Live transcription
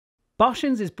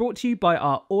Barshens is brought to you by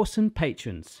our awesome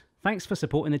patrons. Thanks for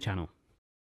supporting the channel.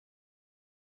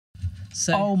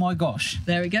 So, Oh my gosh,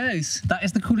 there it goes. that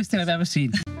is the coolest thing I've ever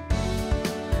seen.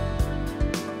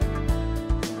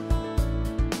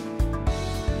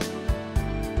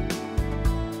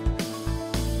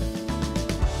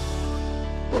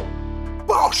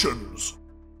 Barshens!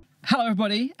 Hello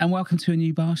everybody and welcome to a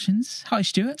new Barshens. Hi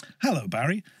Stuart. Hello,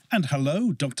 Barry. And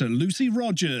hello, Dr. Lucy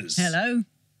Rogers. Hello.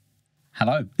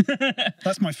 Hello.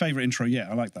 That's my favourite intro yet.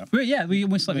 I like that. Yeah, we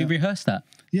almost like we rehearsed that.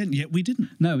 Yeah, yet we didn't.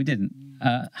 No, we didn't.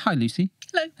 Hi Lucy.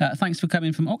 Hello. Thanks for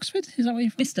coming from Oxford. Is that where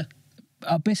you're from? Mister.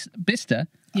 Bicester?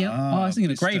 Yeah. I was thinking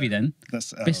of Bisto. gravy then.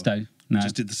 That's Bisto. No.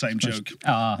 Just did the same joke.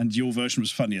 Ah. And your version was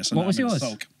funnier. So What now was I'm in yours?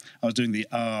 sulk. I was doing the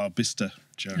Bister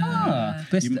joke.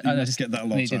 Bicester. You must get that a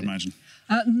lot, I imagine.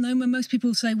 No, when most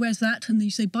people say, "Where's that?" and then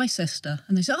you say Bicester,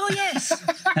 and they say, "Oh yes,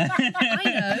 I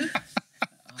know."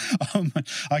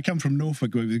 I come from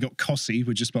Norfolk, where we've got Cossey,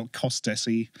 which is spelled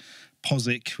Costessy,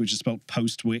 Posick, which is spelled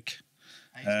Postwick.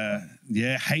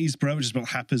 Haysborough, which is spelled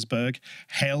Happersburg.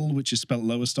 Hell, which is spelled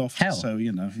Lowestoft. Hell. So,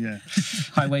 yeah.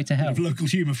 Highway to hell. Have local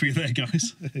humour for you there,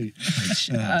 guys.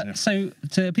 So,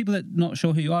 to people that are not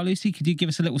sure who you are, Lucy, could you give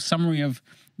us a little summary of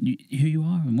who you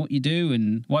are and what you do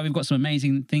and why we've got some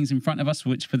amazing things in front of us,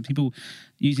 which for the people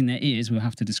using their ears we'll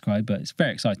have to describe, but it's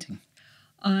very exciting.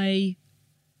 I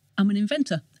am an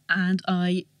inventor, and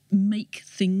I make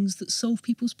things that solve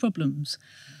people's problems.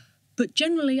 But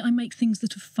generally, I make things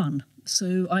that are fun.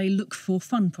 So I look for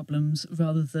fun problems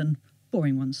rather than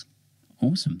boring ones.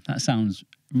 Awesome. That sounds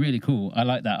really cool. I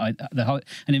like that.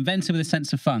 An inventor with a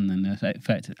sense of fun and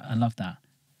effect. I love that.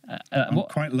 I'm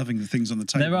quite loving the things on the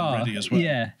table there are already as well.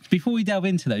 Yeah. Before we delve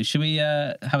into those, should we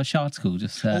have a sharticle?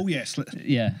 Just Oh, yes.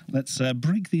 Let's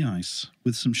break the ice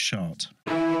with some shart.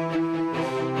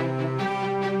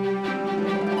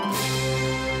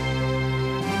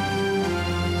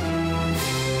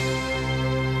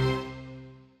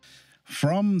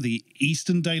 From the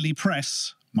Eastern Daily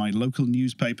Press, my local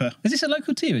newspaper. Is this a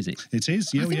local to you, is it? It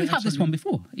is, yeah. I think we've had this one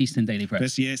before, Eastern Daily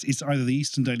Press. Yes, it's either the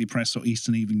Eastern Daily Press or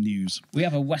Eastern Evening News. We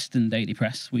have a Western Daily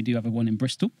Press. We do have one in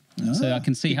Bristol. So I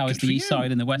can see how it's the east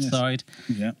side and the west side.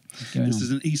 Yeah. This is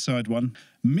an east side one.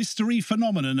 Mystery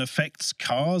phenomenon affects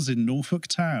cars in Norfolk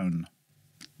town.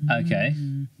 Okay.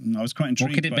 I was quite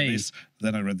intrigued What could it by be? this.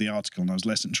 Then I read the article and I was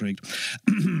less intrigued.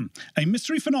 A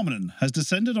mystery phenomenon has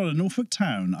descended on a Norfolk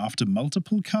town after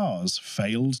multiple cars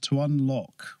failed to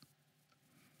unlock.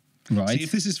 Right. See,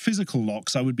 if this is physical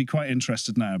locks, I would be quite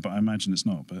interested now, but I imagine it's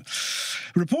not. But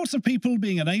reports of people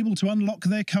being unable to unlock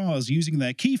their cars using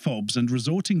their key fobs and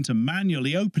resorting to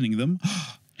manually opening them,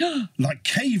 like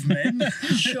cavemen.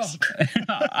 Shock.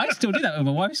 I still do that with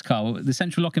my wife's car. The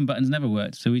central locking buttons never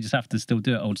worked, so we just have to still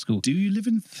do it old school. Do you live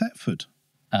in Thetford?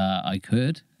 I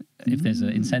could, if there's an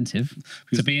incentive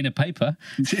to be in a paper.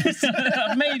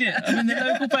 I've made it. I'm in the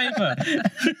local paper.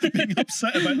 Being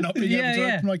upset about not being able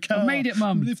to open my car. I've made it,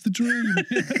 Mum. Live the dream.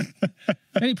 The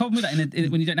only problem with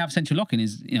that when you don't have central locking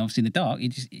is, obviously in the dark,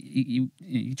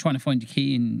 you're trying to find your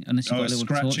key unless you've got a little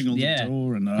scratching torch. on the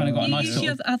door and kind of got a You nice use sort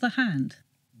your of... other hand.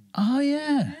 Oh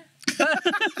yeah.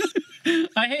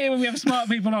 I hate it when we have smart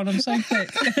people on. I'm so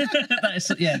quick.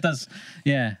 It does.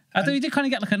 Yeah. I think you do kind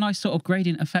of get like a nice sort of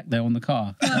gradient effect there on the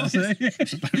car.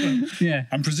 Yeah.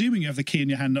 I'm presuming you have the key in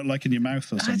your hand, not like in your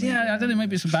mouth or something. I don't know.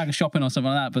 Maybe it's a bag of shopping or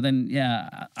something like that. But then,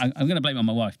 I'm going to blame it on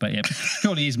my wife. But yeah,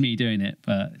 surely is me doing it.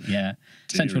 But yeah,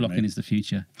 central locking is the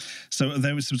future. So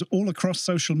there was all across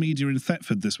social media in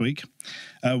Thetford this week.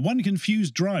 One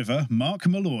confused driver, Mark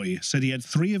Malloy, said he had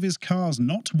 3 of his cars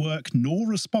not work nor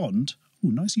respond. Oh,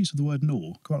 nice use of the word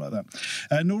 "nor." Quite like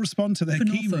that. Nor respond to their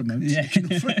key remotes.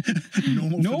 Yeah.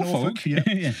 Normal for Norfolk. Yeah.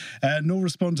 Yeah. Nor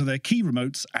respond to their key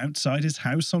remotes outside his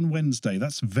house on Wednesday.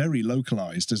 That's very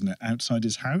localised, isn't it? Outside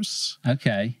his house.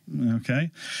 Okay. But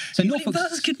So Norfolk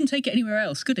couldn't take it anywhere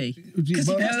else, could he?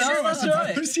 Well, that's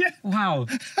right. Yeah. Wow.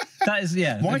 That is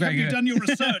Why haven't you done your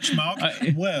research, Mark? I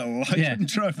couldn't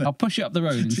drive it. I'll push it up the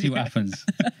road and see what happens.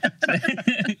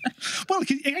 Well,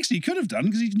 actually, he could have done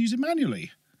because he can use it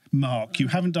manually. Mark, you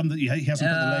haven't done that. He hasn't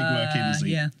put the legwork in, has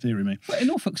he? Yeah. Deary me. Well,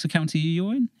 Norfolk's the county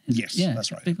you're in? Yes,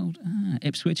 that's right. Big old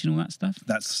Ipswich and all that stuff.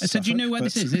 That's So do you know where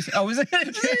this is? Is it?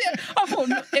 I thought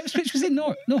Ipswich was in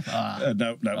North. No. I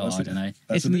don't know. That's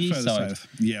It's in the east further side. south.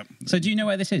 Yeah. So do you know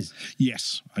where this is?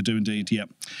 Yes, I do indeed. Yeah.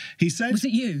 He said. Was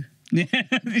it you?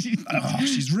 Oh,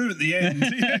 she's ruined the end.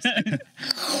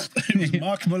 It was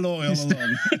Mark Malloy all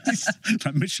along.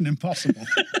 Like Mission Impossible.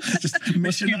 Just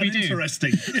mission Scooby-Doo?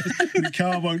 uninteresting. The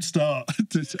car won't start.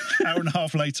 Hour and a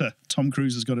half later, Tom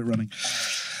Cruise has got it running.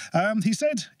 He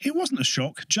said, it wasn't a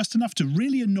shock, just enough to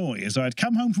really annoy as I had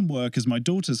come home from work as my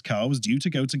daughter's car was due to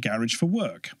go to garage for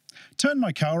work. Turned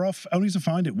my car off, only to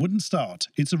find it wouldn't start.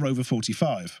 It's a Rover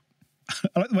 45.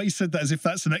 I like the way you said that as if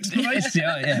that's an explanation.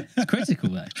 Yeah. It's critical,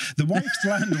 though. The wife's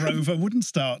Land Rover wouldn't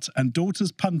start and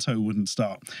daughter's Punto wouldn't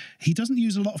start. He doesn't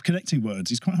use a lot of connecting words.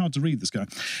 He's quite hard to read, this guy.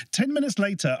 10 minutes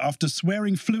later, after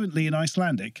swearing fluently in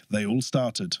Icelandic, they all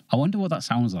started. I wonder what that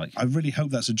sounds like. I really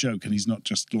hope that's a joke and he's not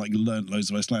just, learnt loads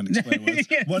of Icelandic swear words.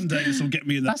 Yeah. One day this will get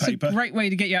me in the paper. That's a great way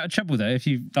to get you out of trouble, though. If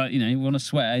you, you want to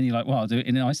swear and you're like, well, I'll do it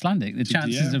in Icelandic. The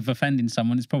chances of offending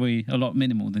someone is probably a lot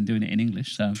minimal than doing it in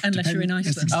English. So Unless you're in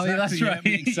Iceland. Oh, yeah, that's right.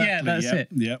 Exactly. That's it.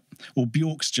 Yeah. Or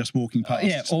Bjork's just walking past.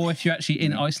 Yeah, or if you're actually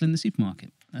in Iceland, the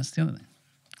supermarket. That's the other thing.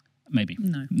 Maybe.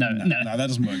 No, that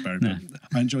doesn't work, Barry. No.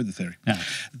 I enjoyed the theory. No.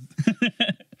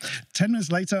 10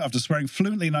 minutes later, after swearing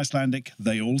fluently in Icelandic,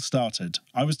 they all started.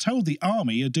 I was told the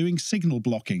army are doing signal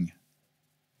blocking.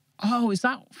 Oh, is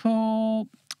that for...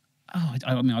 Oh,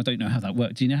 I don't know how that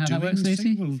works. Do you know how that works,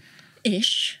 Lucy?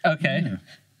 Ish. Okay.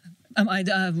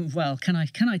 Well, can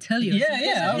I tell you?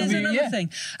 Yeah. Here's another thing.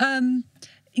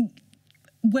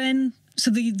 So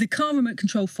the car remote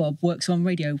control fob works on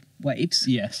radio waves,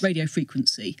 yes, radio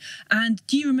frequency. And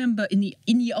do you remember in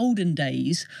the olden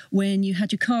days when you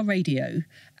had your car radio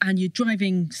and you're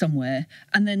driving somewhere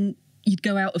and then you'd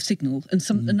go out of signal and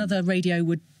another radio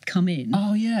would come in?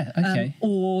 Oh yeah, okay.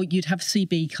 Or you'd have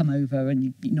CB come over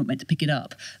and you're not meant to pick it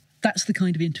up. That's the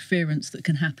kind of interference that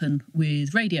can happen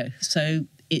with radio. So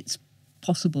it's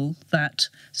possible that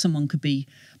someone could be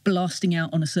blasting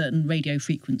out on a certain radio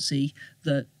frequency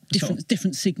that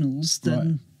different signals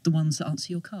than the ones that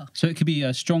answer your car. So it could be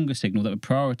a stronger signal that would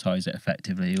prioritise it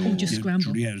effectively, or just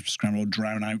scramble. Scramble or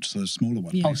drown out the smaller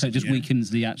one. Yeah. Oh, so it just weakens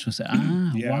the actual set.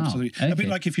 Wow. Absolutely. Okay. A bit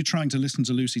like if you're trying to listen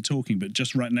to Lucy talking, but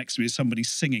just right next to me is somebody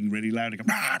singing really loud. And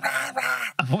go, rah, rah, rah.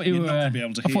 I thought you were. I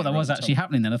thought that was actually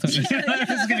happening. Then I thought this was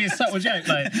going to be a subtle joke.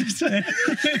 Like,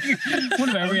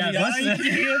 wonder where we had I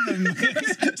hear them.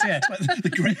 Yeah. Like the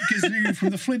great kazoo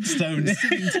from the Flintstones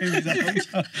singing to me the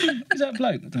whole time. Is that a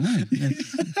bloke? I don't know.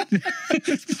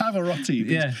 It's Pavarotti.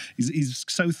 Yeah. He's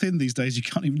so thin these days you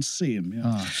can't even see him.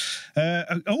 Yeah.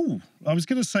 I was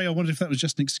going to say I wondered if that was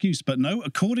just an excuse, but no.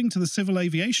 According to the Civil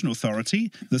Aviation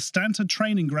Authority, the Stanton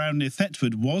training ground near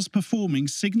Thetford was performing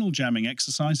signal jamming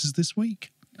exercises this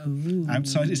week. Oh.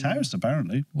 Outside his house,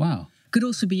 apparently. Wow. Could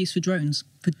also be used for drones,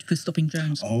 for stopping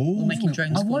drones. Or making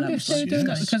drones I wonder if they were doing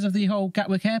that because of the whole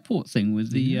Gatwick Airport thing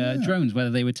with the drones, whether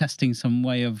they were testing some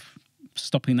way of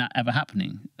stopping that ever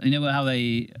happening. You know how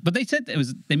but they said there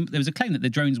was a claim that the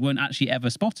drones weren't actually ever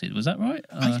spotted. Was that right?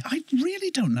 I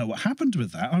really don't know what happened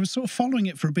with that. I was sort of following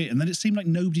it for a bit, and then it seemed like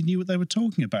nobody knew what they were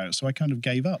talking about, so I kind of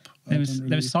gave up. There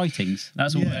was sightings.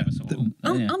 That's all. Ever saw.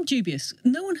 I'm dubious.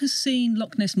 No one has seen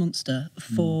Loch Ness Monster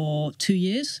for 2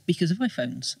 years because of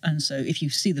iPhones, and so if you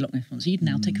see the Loch Ness Monster, you'd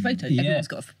now take a photo. Yeah. Everyone's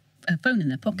got a phone in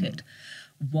their pocket.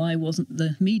 Why wasn't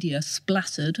the media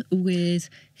splattered with,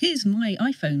 here's my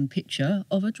iPhone picture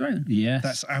of a drone? Yeah.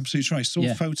 That's absolutely true. I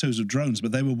saw photos of drones,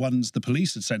 but they were ones the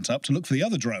police had sent up to look for the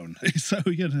other drone. So,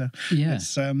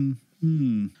 it's...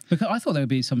 Because I thought there would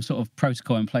be some sort of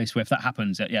protocol in place where if that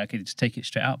happens, I could just take it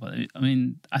straight out. But I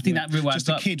mean, I think that really just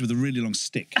a kid with a really long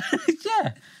stick.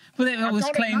 Yeah. But there was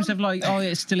claims of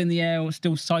it's still in the air or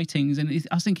still sightings. And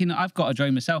I was thinking, I've got a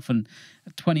drone myself and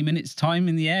 20 minutes time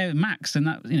in the air max. And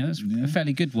that, it's a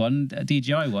fairly good one, a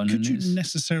DJI one. Could you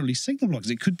necessarily signal block?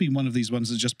 Because it could be one of these ones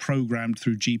that's just programmed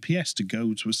through GPS to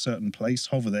go to a certain place,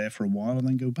 hover there for a while and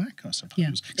then go back, I suppose.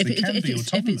 Yeah. If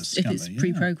it's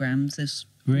pre-programmed, there's...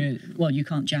 Really? Well, you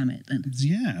can't jam it then.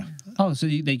 Yeah. Oh, so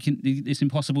it's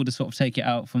impossible to sort of take it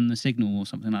out from the signal or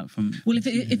something like from... Well, if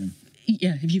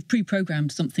you've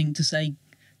pre-programmed something to say,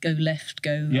 go left,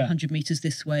 go 100 metres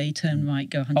this way, turn right,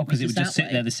 go 100 metres that way. Oh, because it would just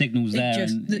sit there, the signal's there.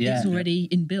 It's already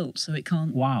inbuilt, so it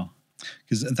can't... Wow.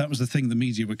 Because that was the thing the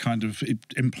media were kind of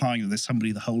implying that there's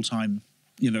somebody the whole time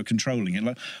controlling it.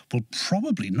 Well,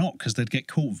 probably not, because they'd get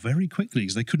caught very quickly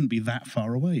because they couldn't be that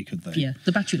far away, could they? Yeah,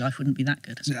 the battery life wouldn't be that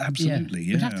good. Absolutely,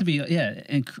 It'd have to be,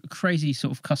 a crazy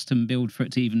sort of custom build for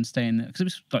it to even stay in there. Because it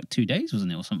was like 2 days,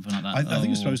 wasn't it, or something like that? I think it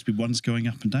was supposed to be ones going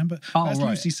up and down, but as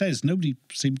Lucy says, nobody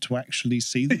seemed to actually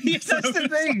see them. Yes, that's the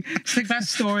thing. It's the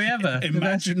best story ever.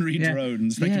 Imaginary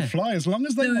drones. They can fly as long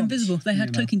as they want. They were invisible. They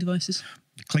had cloaking devices.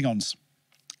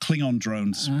 Klingon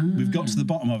drones. We've got to the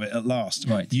bottom of it at last.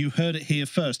 Right. You heard it here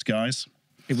first, guys.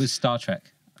 It was Star Trek.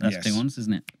 That's the ones,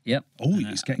 isn't it? Yep. Oh,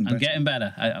 he's getting better. I'm getting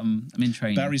better. I'm in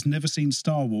training. Barry's never seen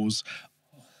Star Wars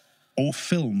or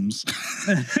films.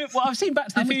 Well, I've seen Back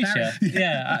to the Future.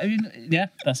 Yeah,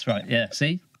 that's right. Yeah,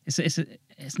 see?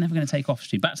 It's never going to take off,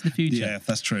 Stu. Back to the Future. Yeah,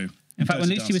 that's true. In fact, when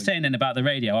Dirty Lucy was Dancing. saying then about the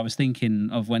radio, I was thinking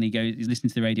of when he's listening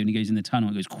to the radio and he goes in the tunnel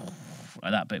and goes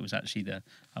like that, but it was actually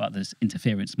about this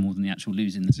interference more than the actual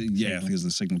losing. Yeah, because the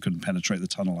signal couldn't penetrate the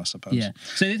tunnel, I suppose. Yeah.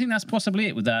 So do you think that's possibly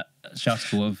it with that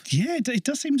article of... Yeah, it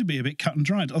does seem to be a bit cut and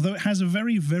dried, although it has a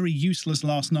very, very useless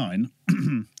last line.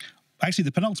 Actually,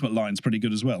 the penultimate line's pretty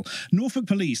good as well. Norfolk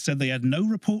police said they had no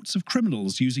reports of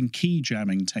criminals using key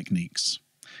jamming techniques.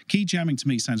 Key jamming to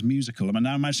me sounds musical. I'm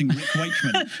now imagining Rick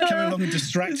Wakeman coming along and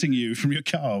distracting you from your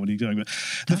car when you're doing it.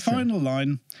 The final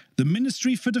line, the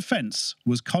Ministry for Defence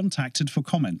was contacted for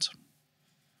comment.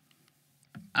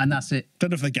 And that's it. Don't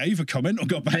know if they gave a comment or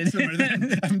got back to them or anything.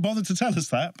 They haven't bothered to tell us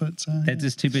that, but... They're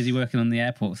just too busy working on the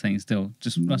airport thing still.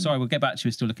 Sorry, we'll get back to you.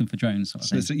 We're still looking for drones. Sort of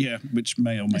thing. So, yeah, which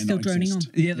may or may still not droning exist.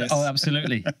 Yeah. Yes. Oh,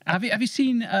 absolutely. Have you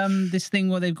seen this thing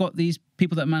where they've got these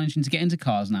people that are managing to get into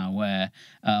cars now, where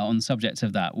on the subject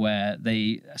of that, where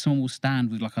someone will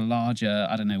stand with like a larger,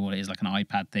 I don't know what it is, like an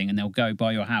iPad thing, and they'll go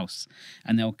by your house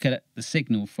and they'll get the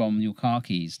signal from your car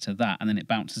keys to that, and then it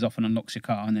bounces off and unlocks your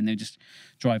car, and then they'll just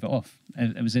drive it off.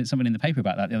 It was something in the paper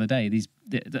about that the other day.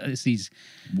 It's these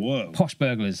Whoa. posh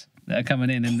burglars that are coming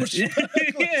in, and yeah,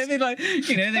 they're like,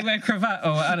 they wear cravat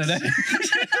or I don't know.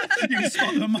 You can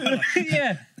spot them a mile.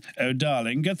 Yeah. Oh,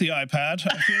 darling, get the iPad.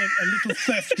 I feel like a little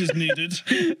theft is needed.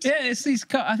 Yeah, it's these.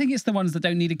 I think it's the ones that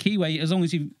don't need a key. Where as long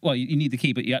as you need the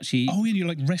key, but you actually. Oh, and you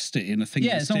like rest it in a thing.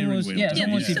 Yeah, with the steering almost- wheel. yeah, don't Yeah,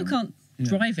 someone but you? you still can't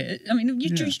drive it. I mean, you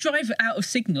just drive it out of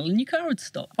signal and your car would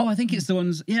stop. Oh, I think it's the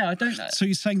ones. Yeah, I don't. So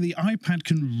you're saying the iPad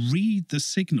can read the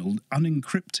signal,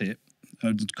 unencrypt it,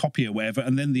 copy it, whatever,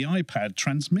 and then the iPad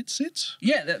transmits it?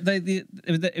 Yeah,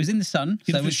 it was in the Sun,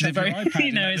 You have to which is shove your iPad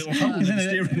in that little hole in the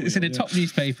steering it's in a wheel, top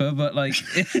newspaper, but like,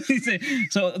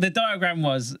 so the diagram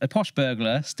was a posh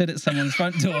burglar stood at someone's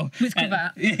front door With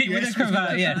cravat. with a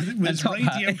cravat, yeah, With and his top radio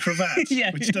hat. cravat,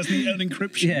 Yeah. which does the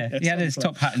unencryption. Yeah, he had his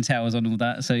top hat and tails on all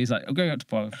that. So he's like, I'm going up to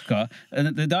buy a car.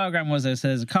 And the diagram was there's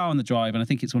a car on the drive, and I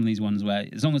think it's one of these ones where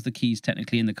as long as the key's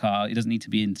technically in the car, it doesn't need to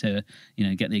be in to,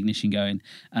 get the ignition going.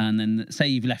 And then say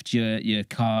you've left your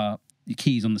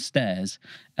keys on the stairs,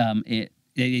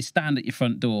 they stand at your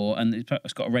front door, and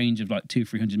it's got a range of like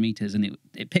 200-300 meters, and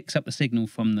it picks up the signal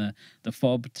from the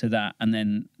fob to that, and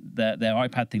then their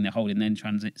iPad thing they're holding then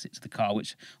transits it to the car,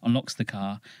 which unlocks the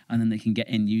car, and then they can get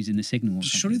in using the signal. Or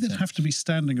Surely they'd so. have to be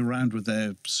standing around with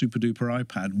their super duper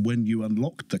iPad when you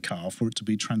unlocked the car for it to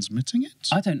be transmitting it.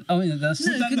 I don't. I mean, that's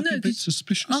No, Would that look a bit 'cause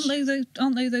suspicious?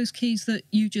 Aren't they those keys that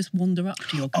you just wander up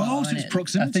to your car? Oh, so it's innit?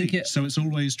 proximity. So it's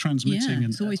always transmitting. Yeah, and,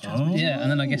 it's always transmitting. yeah,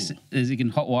 and then I guess you can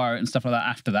hotwire it and stuff like that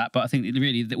after that. But I think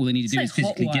really all they need to do Say is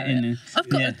physically hotwire get in. it. I've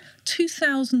got a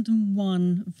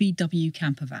 2001 VW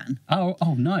camper van,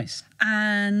 Oh, nice.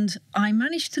 and I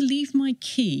managed to leave my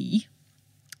key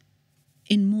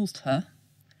in Malta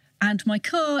and my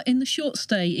car in the short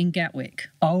stay in Gatwick.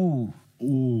 Oh,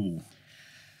 Ooh.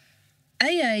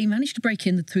 AA managed to break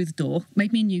in through the door,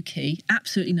 made me a new key,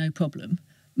 absolutely no problem.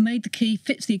 Made the key,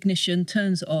 fits the ignition,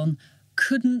 turns it on,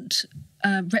 couldn't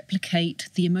replicate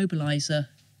the immobiliser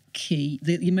key,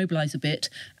 the immobiliser bit,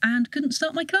 and couldn't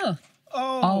start my car.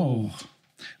 Oh.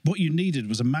 What you needed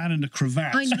was a man in a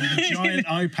cravat I know. with a giant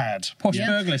iPad. Posh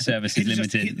Burglar Services He'd just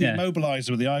Limited. hit the Yeah.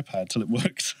 immobiliser with the iPad till it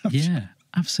works. Yeah,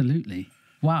 absolutely.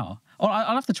 Wow. Oh,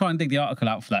 I'll have to try and dig the article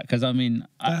out for that, because I mean,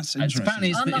 That's interesting.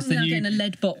 apparently I'm it's the now new. getting a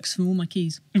lead box from all my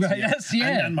keys. Right, that's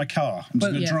And my car. I'm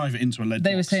just going to yeah. drive it into a lead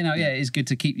They box. were saying, it's good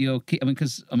to keep your key. I mean,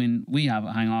 because we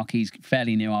hang our keys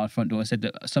fairly near our front door. I said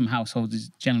that some households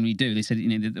generally do. They said,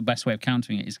 the best way of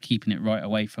countering it is keeping it right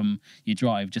away from your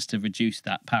drive, just to reduce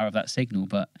that power of that signal.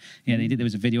 But yeah, they did. There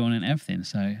was a video on it and everything.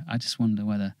 So I just wonder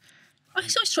whether. I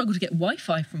struggle to get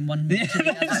Wi-Fi from one room to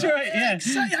the other. That's right. Yeah.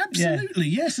 Absolutely,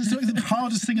 yes. It's like the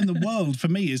hardest thing in the world for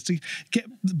me is to get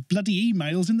bloody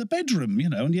emails in the bedroom,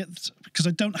 and yet, because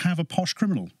I don't have a posh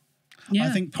criminal. Yeah.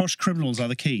 I think posh criminals are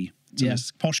the key to Yeah.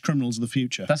 this. Posh criminals are the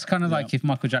future. That's kind of like if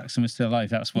Michael Jackson was still alive,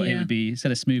 that's what it Yeah. would be.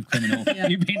 Instead of smooth criminal,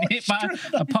 you've been hit by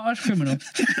a posh criminal.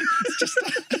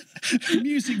 a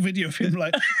music video of him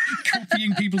like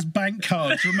copying people's bank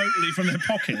cards remotely from their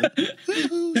pocket.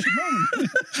 Ooh, Shimon.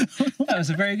 That was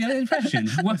a very good impression.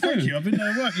 Well, Thank you. I've been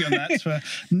working on that for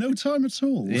no time at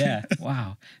all. Yeah.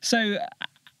 Wow. So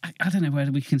I don't know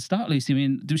where we can start, Lucy. I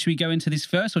mean, should we go into this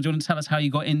first, or do you want to tell us how you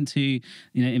got into,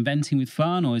 inventing with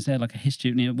fun, or is there like a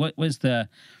history? Where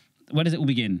does it all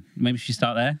begin? Maybe we should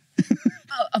start there.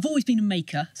 I've always been a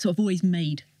maker, so I've always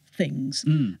made things.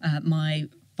 My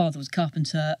father was a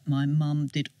carpenter. My mum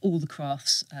did all the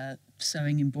crafts,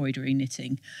 sewing, embroidery,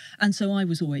 knitting. And so I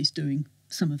was always doing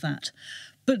some of that.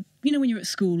 But, when you're at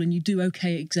school and you do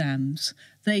okay exams,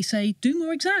 they say, do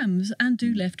more exams and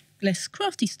do less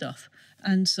crafty stuff.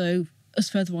 And so as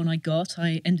further on I got,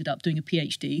 I ended up doing a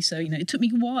PhD. So, it took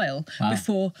me a while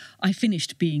before I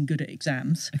finished being good at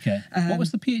exams. Okay. What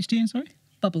was the PhD in, sorry?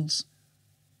 Bubbles.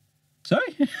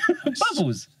 Sorry?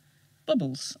 Bubbles?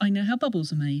 Bubbles. I know how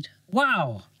bubbles are made.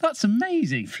 Wow, that's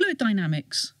amazing. Fluid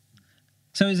dynamics.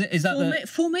 So is that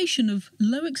formation of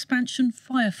low expansion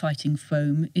firefighting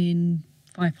foam in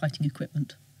firefighting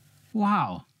equipment.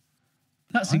 Wow.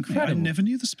 That's incredible. I never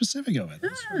knew the specific of it.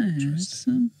 It's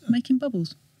making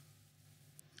bubbles.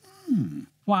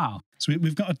 Wow. So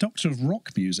we've got a doctor of rock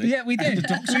music. Yeah, we did. And a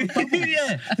doctor of bubbles.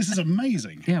 Yeah. This is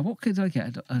amazing. Yeah, what could I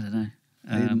get? I don't know.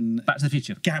 Back to the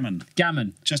Future. Gammon.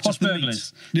 Just Posh the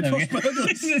burglars. Yeah, Posh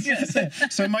burglars.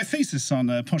 Yes. So my thesis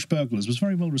on Posh burglars was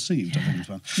very well received, I think, as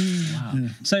well. Wow. Yeah.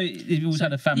 So you've always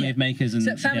had a family of makers.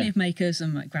 And family of makers,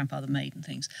 and my grandfather made and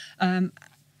things.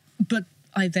 But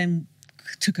I then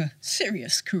took a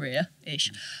serious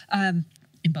career-ish in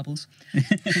bubbles.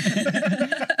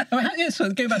 So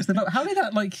going back to the bubble, how did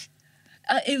that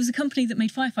it was a company that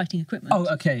made firefighting equipment. Oh,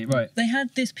 okay, right. They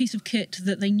had this piece of kit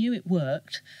that they knew it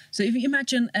worked. So if you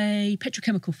imagine a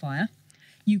petrochemical fire,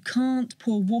 you can't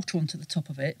pour water onto the top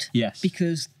of it. Yes.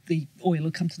 Because the oil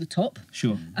will come to the top.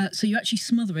 Sure. So you actually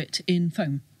smother it in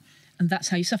foam. And that's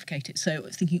how you suffocate it. So I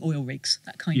was thinking oil rigs,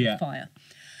 that kind of fire.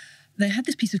 They had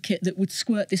this piece of kit that would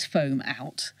squirt this foam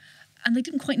out. And they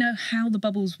didn't quite know how the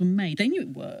bubbles were made. They knew it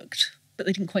worked, but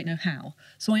they didn't quite know how.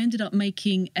 So I ended up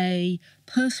making a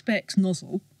Perspex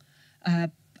nozzle,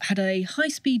 had a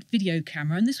high-speed video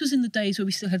camera, and this was in the days where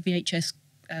we still had VHS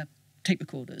tape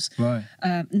recorders. Right.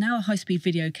 Now a high-speed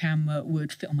video camera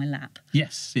would fit on my lap.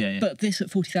 Yes, yeah. But this at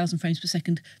 40,000 frames per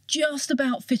second just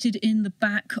about fitted in the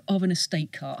back of an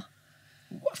estate car.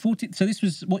 What, 40? So this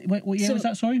was, what year was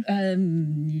that, sorry?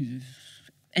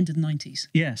 End of the 90s.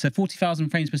 Yeah, so 40,000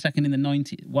 frames per second in the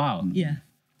 90s. Wow. Yeah.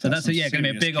 So that's going to be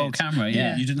a big old camera,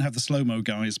 yeah. You didn't have the slow-mo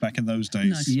guys back in those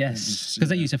days. No. Yes, because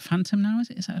they use a Phantom now, is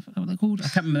it? Is that what they're called? I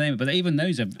can't remember the name, but even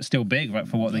those are still big, right,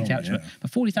 for what they capture. Yeah. But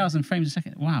 40,000 frames a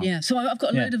second, wow. Yeah, so I've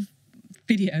got a load of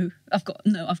video. I've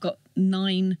got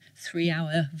 9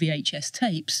 3-hour VHS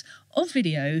tapes of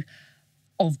video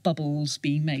of bubbles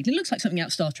being made. It looks like something out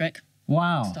of Star Trek.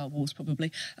 Wow. Star Wars,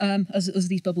 probably. As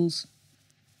these bubbles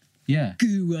Yeah.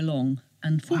 goo along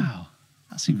and form. Wow,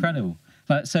 that's incredible.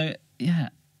 But so, yeah,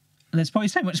 there's probably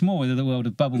so much more with the world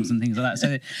of bubbles and things like that.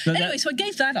 So Anyway, so I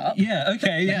gave that up. Yeah,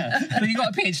 okay, yeah. But you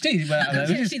got a PhD.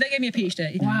 They gave me a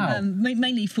PhD. Wow.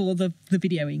 Mainly for the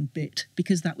videoing bit,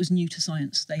 because that was new to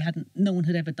science. No one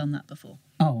had ever done that before.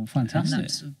 Oh, fantastic. And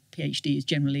that's a PhD is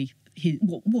generally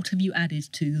what have you added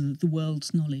to the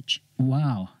world's knowledge?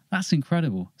 Wow, that's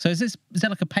incredible. So is there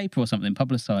like a paper or something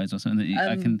publicised or something that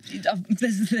I can?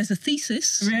 There's a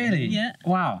thesis. Really? Yeah.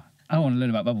 Wow. I want to learn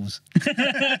about bubbles.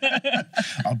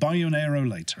 I'll buy you an aero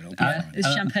later. It'll be fine.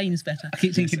 Champagne's better. I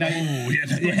keep thinking that.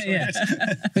 Yeah.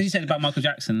 As you said about Michael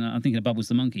Jackson, I'm thinking of Bubbles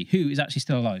the monkey, who is actually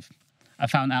still alive. I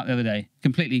found out the other day.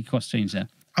 Completely cross-changed there.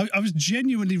 I was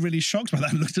genuinely really shocked by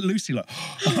that and looked at Lucy like,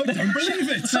 I don't believe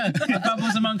it.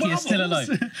 Bubbles the monkey is still alive.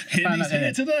 He's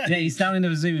here today. Yeah, he's down in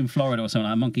a zoo in Florida or something,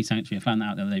 like a monkey sanctuary. I found that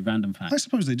out the other day, random fact. I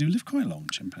suppose they do live quite long,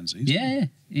 chimpanzees. Yeah.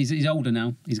 He's older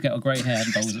now. He's got a grey hair,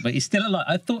 but he's still alive.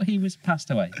 I thought he was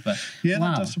passed away, but yeah,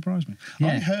 wow. That does surprise me. Yeah.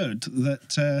 I heard that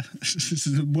this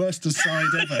is the worst aside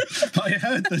ever. I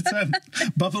heard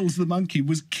that Bubbles the monkey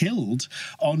was killed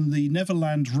on the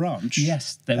Neverland Ranch.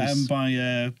 Yes, there was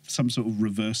by some sort of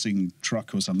reversing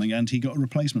truck or something, and he got a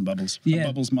replacement Bubbles. A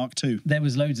Bubbles Mark II. There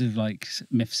was loads of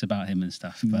myths about him and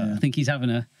stuff, but I think he's having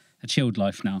a chilled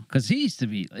life now, because he used to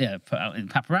be put out in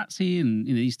paparazzi, and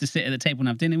he used to sit at the table and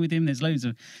have dinner with him. There's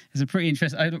a pretty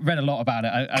interesting. I read a lot about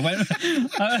it.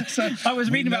 I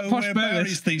was reading about Posh where Burgers.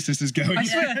 Barry's thesis is going. I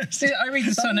swear, I read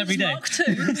the Sun every day. Mark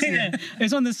II. Yeah,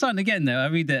 it's on the Sun again though. I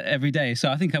read it every day, so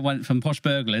I think I went from Posh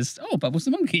Burglars. Oh, Bubbles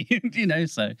the monkey,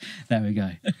 So there we go.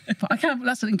 But I can't.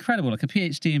 That's incredible, like a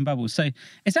PhD in bubbles. So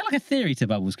is that like a theory to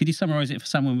bubbles? Could you summarise it for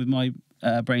someone with my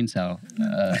brain cell?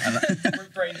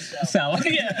 Brain cell.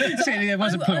 Yeah. See, there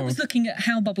was a plural. I was looking at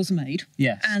how bubbles are made.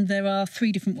 Yes. And there are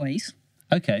 3 different ways.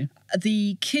 Okay.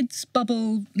 The kids'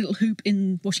 bubble little hoop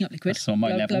in washing up liquid. That's on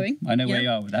my level. Blowing. I know where you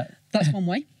are with that. That's one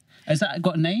way. Has that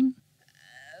got a name?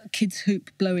 Kids'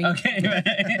 hoop blowing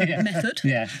method.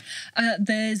 Yeah.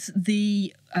 There's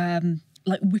the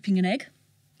whipping an egg.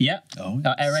 Yeah. Oh,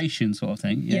 yes. Aeration sort of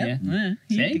thing. Yeah. You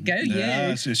See? could go.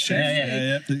 It's just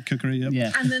the cookery.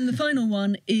 Yeah. And then the final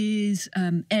one is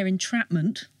air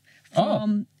entrapment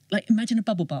from, imagine a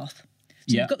bubble bath.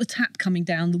 So you've got the tap coming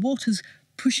down, the water's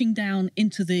pushing down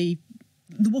into the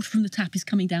water from the tap is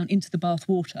coming down into the bath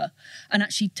water and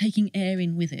actually taking air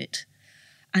in with it.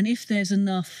 And if there's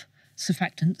enough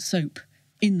surfactant, soap,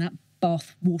 in that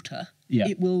bath water,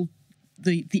 it will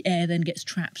the air then gets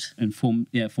trapped and forms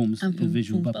a visual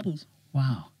forms bubble. bubbles.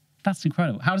 Wow. That's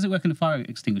incredible. How does it work in a fire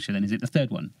extinguisher then? Is it the third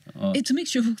one? Or... It's a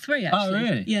mixture of all three, actually. Oh,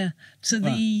 really? Yeah. So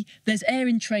there's air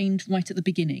entrained right at the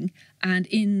beginning, and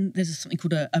there's something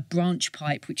called a branch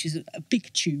pipe, which is a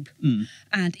big tube.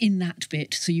 And in that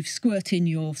bit, so you squirt in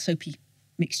your soapy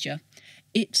mixture,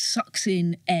 it sucks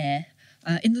in air.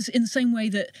 In the same way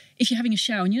that if you're having a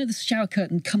shower, and the shower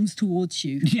curtain comes towards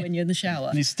you when you're in the shower.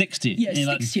 And it sticks to you. Yeah, it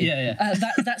sticks to you. Yeah.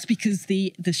 That's because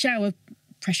the shower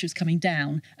pressure is coming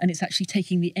down, and it's actually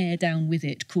taking the air down with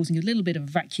it, causing a little bit of a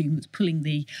vacuum that's pulling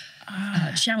the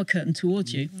shower curtain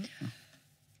towards you.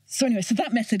 So anyway, so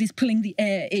that method is pulling the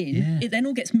air in. Yeah. It then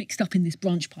all gets mixed up in this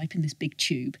branch pipe in this big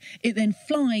tube. It then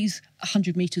flies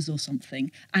 100 metres or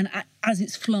something, and as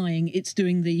it's flying, it's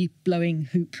doing the blowing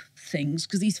hoop things,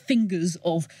 because these fingers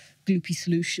of gloopy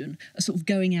solution are sort of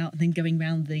going out and then going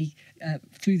round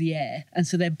through the air, and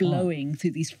so they're blowing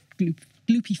through these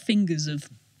gloopy fingers of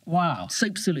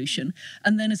soap solution,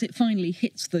 and then as it finally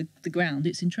hits the ground,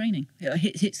 it's in training.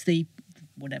 It hits the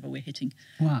whatever we're hitting.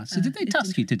 Wow. So did they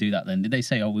task you to do that then? Did they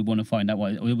say, we want to find out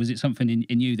why? Or was it something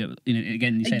in you that,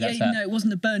 again, you say that's that? No, it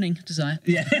wasn't a burning desire.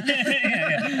 Yeah.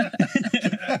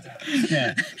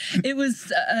 Yeah. It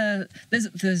was,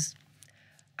 there's,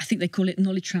 I think they call it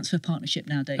knowledge transfer partnership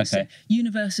nowadays. Okay. So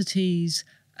universities,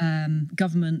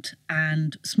 government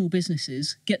and small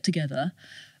businesses get together,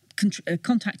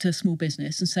 contact a small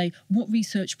business and say, what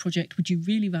research project would you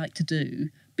really like to do,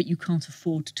 but you can't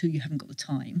afford to, you haven't got the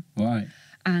time. Right.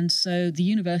 And so the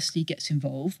university gets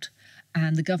involved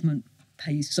and the government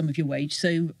pays some of your wage.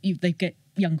 So they get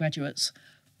young graduates,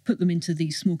 put them into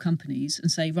these small companies and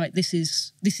say, right, this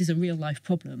is a real life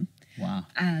problem. Wow.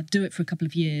 Do it for a couple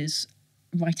of years,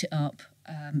 write it up.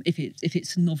 If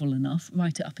it's novel enough,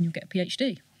 write it up and you'll get a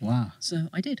PhD. Wow. So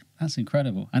I did. That's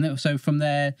incredible. And so from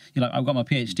there, you're like, I've got my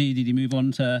PhD. Did you move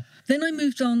on to... Then I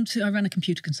moved on I ran a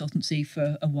computer consultancy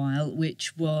for a while,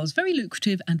 which was very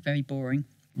lucrative and very boring.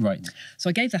 Right. So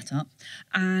I gave that up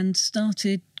and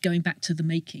started going back to the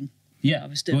making. Yeah, I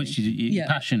was doing. which is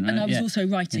passion, right? And I was also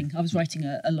writing. Yeah. I was writing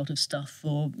a lot of stuff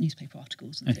for newspaper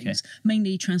articles and things,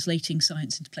 mainly translating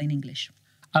science into plain English.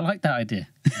 I like that idea.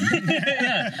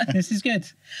 Yeah, this is good.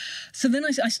 So then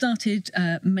I started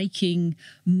making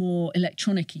more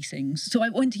electronic-y things. So I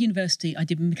went to university, I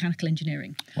did mechanical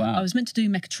engineering. Wow. I was meant to do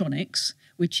mechatronics,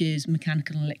 which is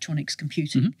mechanical and electronics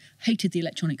computing. Hated the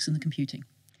electronics and the computing.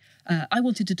 I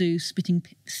wanted to do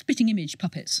spitting image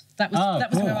puppets. That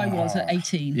was where I was at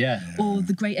 18. Yeah. Or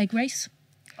the Great Egg Race.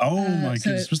 Oh my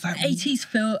goodness! Was that 80s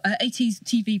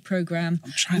TV program?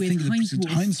 I'm trying with to think Heinz of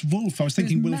Wolf. Heinz Wolf. I was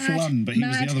thinking Wilf Lund, but he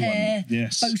was the other hair, one.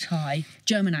 Yes. Bow tie,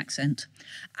 German accent,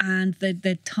 and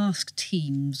they'd task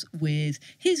teams with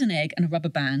here's an egg and a rubber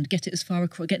band. Get the egg as far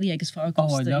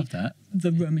across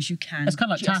the room as you can. It's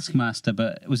kind of like Taskmaster,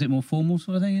 but was it more formal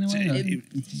sort of thing in a way?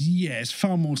 It's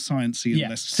far more sciencey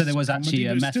and less. So there was actually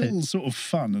a method. Still sort of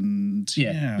fun and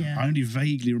I only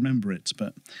vaguely remember it,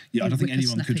 but I don't think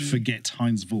anyone could forget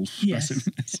Heinz Wolf. Yes.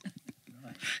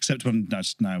 Except when I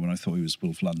thought he was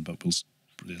Wilf Lund, but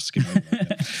we'll skip over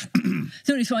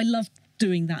that. So I loved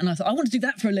doing that, and I thought I want to do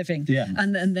that for a living. Yeah.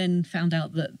 And then found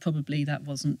out that probably that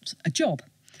wasn't a job.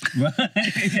 Right.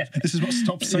 Yeah. This is what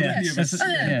stops so many of us.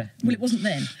 Well, it wasn't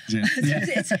then. Yeah.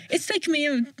 It's taken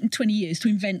me 20 years to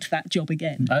invent that job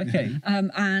again. Okay.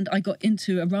 And I got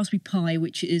into a Raspberry Pi,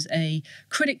 which is a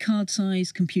credit card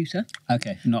size computer.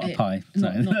 Okay, not a Pi.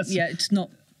 It's not.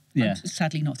 Yeah.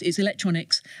 Sadly not. It's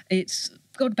electronics. It's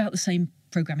got about the same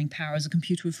programming power as a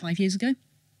computer of 5 years ago,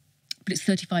 but it's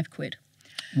 35 quid.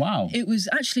 Wow. It was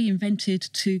actually invented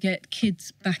to get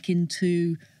kids back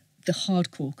into the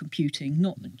hardcore computing,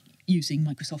 not using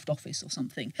Microsoft Office or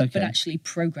something, but actually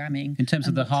programming. In terms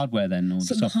of the hardware then, or the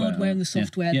software? The hardware and the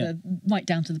software, right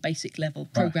down to the basic level,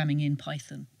 programming in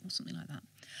Python or something like that.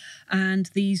 And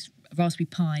these Raspberry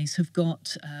Pis have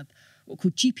got what are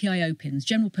called GPIO pins,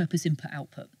 general purpose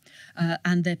input-output.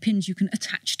 And they're pins you can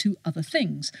attach to other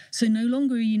things. So no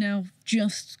longer are you now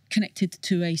just connected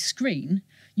to a screen,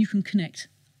 you can connect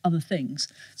other things.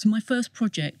 So my first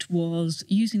project was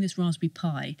using this Raspberry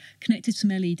Pi, connected some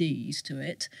LEDs to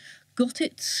it, got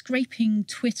it scraping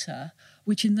Twitter,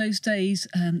 which in those days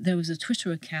there was a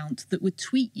Twitter account that would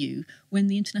tweet you when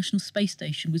the International Space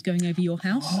Station was going over your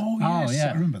house. Oh, yes,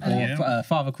 I remember that. Or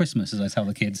Father Christmas, as I tell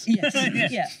the kids. Yes,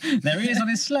 yeah. There he is on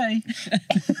his sleigh.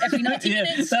 Every 90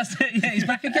 minutes. That's it. Yeah, he's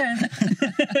back again.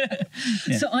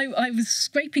 So I was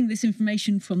scraping this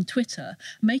information from Twitter,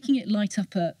 making it light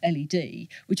up a LED,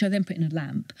 which I then put in a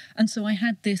lamp. And so I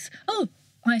had this,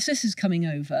 ISS is coming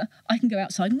over, I can go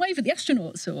outside and wave at the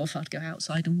astronauts. Or if I'd go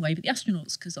outside and wave at the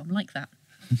astronauts because I'm like that.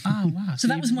 Oh, wow. So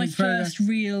that was my first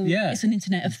real, it's an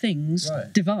Internet of Things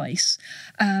device.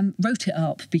 Wrote it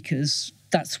up because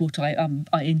that's what I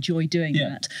enjoy doing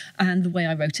that. And the way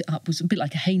I wrote it up was a bit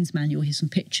like a Haynes manual. Here's some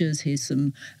pictures, here's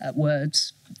some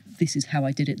words. This is how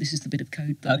I did it. This is the bit of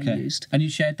code that I used. And you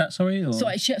shared that, sorry? Or? So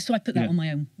I put that on my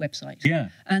own website. Yeah.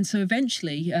 And so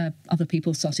eventually other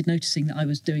people started noticing that I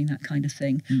was doing that kind of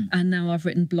thing. And now I've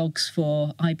written blogs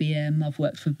for IBM. I've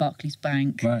worked for Barclays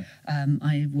Bank. Right.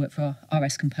 I work for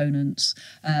RS Components.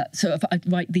 So I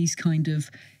write these kind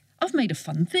of... I've made a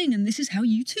fun thing, and this is how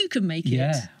you too can make it.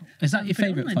 Yeah. Is that your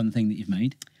favourite fun thing that you've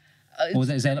made? Or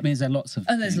is there lots of...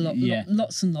 Oh, there's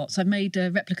lots and lots. I made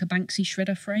a replica Banksy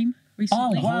shredder frame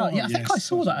recently. Oh, wow. Yeah, I think I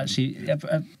saw that, actually.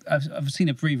 I've seen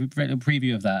a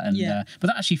preview of that. And but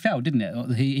that actually failed, didn't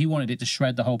it? He wanted it to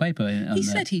shred the whole paper. He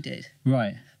said he did.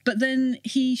 Right. But then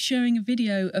he's showing a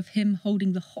video of him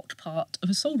holding the hot part of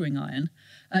a soldering iron,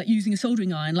 using a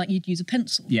soldering iron like you'd use a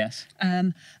pencil. Yes.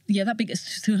 That big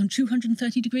gets to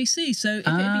 230 degrees C. So if it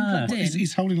had been plugged in...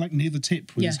 He's holding like near the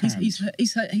tip with his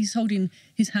hand. He's holding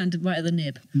his hand right at the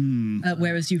nib,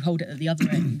 whereas you hold it at the other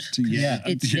end.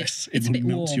 It it's a bit will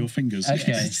melt warm. your fingers. Okay.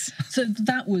 Yes. So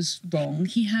that was wrong.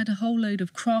 He had a whole load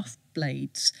of craft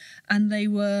blades, and they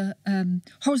were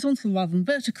horizontal rather than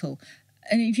vertical.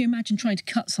 And if you imagine trying to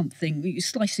cut something, you're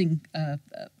slicing an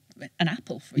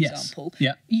apple, for example.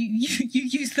 Yeah. You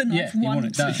use the knife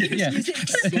slapping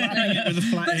it with a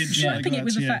flat edge. Slapping it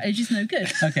with a flat edge is no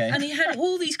good. Okay. And he had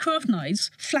all these craft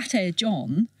knives, flat edge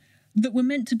on, that were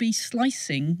meant to be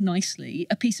slicing nicely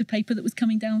a piece of paper that was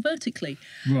coming down vertically.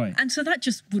 Right. And so that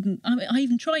just wouldn't... I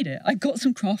even tried it. I got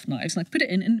some craft knives and I put it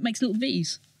in and it makes little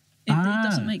V's. It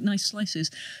doesn't make nice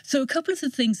slices. So a couple of the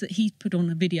things that he put on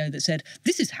a video that said,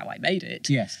 this is how I made it.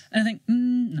 Yes. And I think,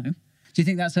 no. Do you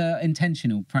think that's an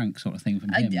intentional prank sort of thing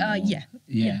from him?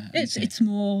 Yeah. It's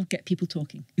more get people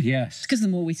talking. Yes. Because the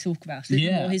more we talk about it,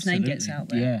 the more his name gets out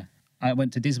there. Yeah. I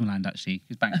went to Disneyland, actually,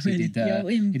 because Banksy really? did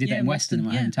that in Weston, in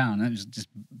my hometown, and it was just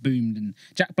boomed. And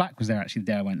Jack Black was there, actually,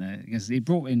 the day I went there, because it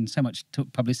brought in so much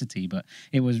publicity, but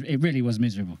it really was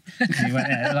miserable. He went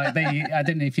there. I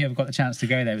don't know if you ever got the chance to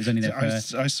go there. It was only there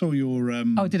for... I saw your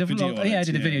I did a vlog. I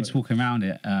did a video just walking around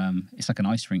it. It's like an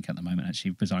ice rink at the moment,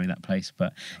 actually, bizarrely, that place.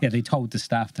 But yeah, they told the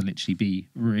staff to literally be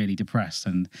really depressed,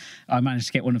 and I managed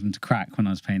to get one of them to crack when I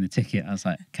was paying the ticket. I was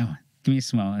like, come on, give me a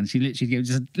smile. And she literally gave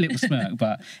just a little smirk,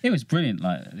 but it was brilliant.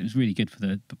 Like, it was really good for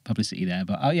the publicity there.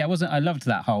 But I loved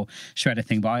that whole shredder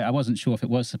thing, but I wasn't sure if it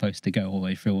was supposed to go all the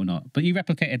way through or not. But you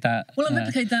replicated that. Well, I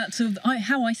replicated that. So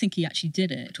how I think he actually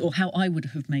did it, or how I would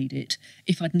have made it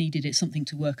if I'd needed it something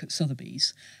to work at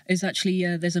Sotheby's, is actually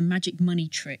there's a magic money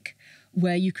trick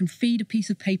where you can feed a piece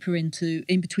of paper in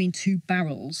between two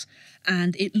barrels,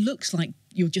 and it looks like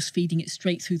you're just feeding it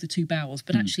straight through the two barrels,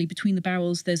 but actually between the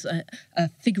barrels there's a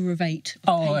figure of 8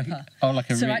 of paper.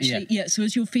 So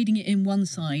as you're feeding it in one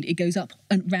side, it goes up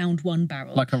and round one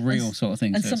barrel, like a reel sort of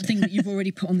thing, and something that you've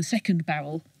already put on the second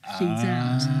barrel feeds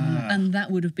out, and that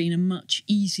would have been a much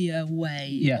easier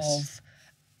way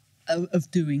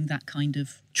of doing that kind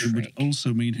of trick. It would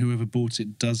also mean whoever bought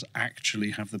it does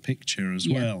actually have the picture as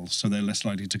well, so they're less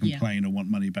likely to complain or want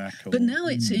money back. But now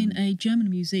it's in a German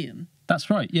museum. That's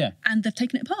right, yeah. And they've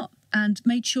taken it apart and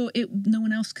made sure no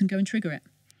one else can go and trigger it.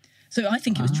 So I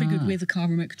think it was triggered with a car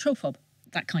remote control fob,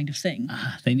 that kind of thing.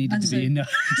 They needed to be in there.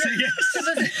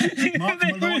 Mark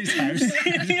Malloy's house.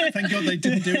 Thank God they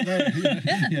didn't do it there.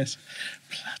 Yes.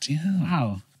 Bloody hell.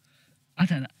 Wow. I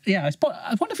don't know. Yeah,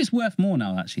 I wonder if it's worth more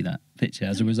now, actually, that picture,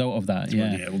 as a result of that.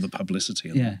 All the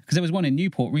publicity. Yeah, because there was one in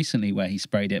Newport recently where he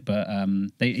sprayed it, but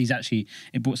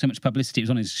it brought so much publicity. It was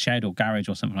on his shed or garage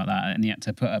or something like that, and he had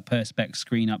to put a perspex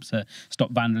screen up to stop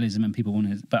vandalism, and people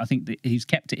wanted. But I think that he's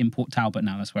kept it in Port Talbot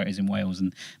now. That's where it is in Wales,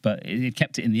 but it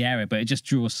kept it in the area. But it just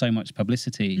draws so much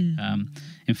publicity.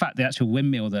 In fact, the actual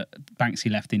windmill that Banksy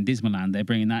left in Disneyland, they're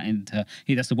bringing that into.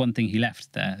 That's the one thing he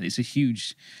left there. It's a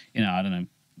huge, I don't know,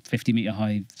 50-metre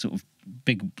high sort of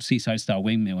big seaside style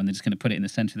windmill, and they're just going to put it in the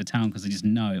centre of the town because they just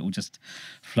know it will just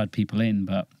flood people in.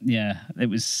 But it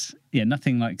was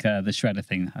nothing like the shredder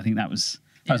thing. I think that was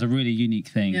a really unique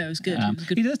thing. Yeah, it was good.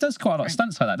 He does quite a lot of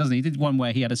stunts like that, doesn't he? He did one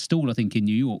where he had a stall, I think, in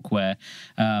New York, where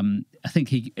I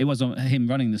think it wasn't him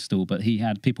running the stall, but he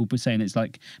had people saying it's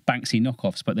like Banksy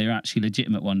knockoffs, but they're actually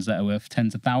legitimate ones that are worth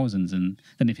tens of thousands. And I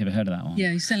don't know if you've ever heard of that one.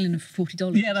 Yeah, he's selling them for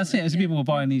 $40. Yeah, that's it. So people were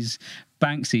buying these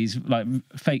Banksys, like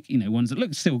fake, ones that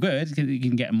look still good. You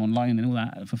can get them online and all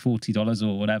that for $40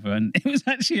 or whatever. And it was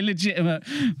actually a legitimate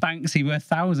Banksy worth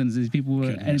thousands. These people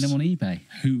were ending them on eBay.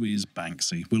 Who is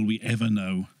Banksy? Will we ever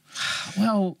know?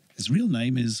 Well, His real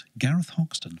name is Gareth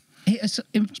Hoxton. it's,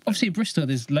 obviously in Bristol,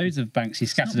 there's loads of Banksy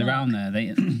scattered around there.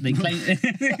 They claim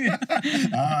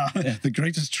The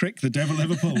greatest trick the devil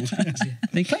ever pulled.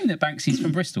 they claim that Banksy's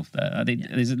from Bristol.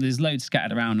 There's loads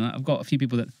scattered around, and I've got a few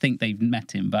people that think they've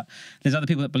met him, but there's other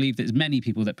people that believe there's many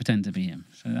people that pretend to be him.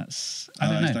 So that's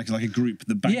I don't know. It's like a group,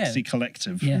 the Banksy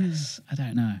Collective. Yes, I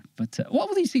don't know. But what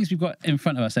are these things we've got in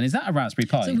front of us then? Is that a Raspberry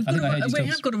Pi? So we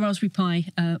have got a Raspberry Pi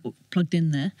plugged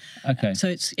in there. Okay. So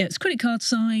it's credit card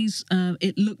size.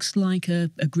 It looks like a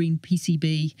green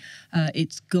PCB.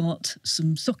 It's got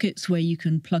some sockets where you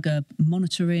can plug a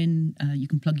monitor in, you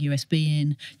can plug USB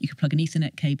in, you can plug an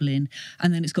Ethernet cable in,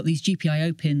 and then it's got these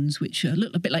GPIO pins, which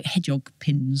look a bit like hedgehog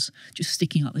pins, just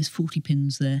sticking up. There's 40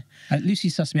 pins there. Lucy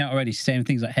sussed me out already, saying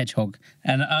things like hedgehog,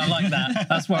 and I like that.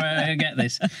 That's why I get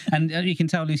this. And you can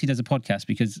tell Lucy does a podcast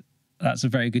because that's a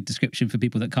very good description for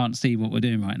people that can't see what we're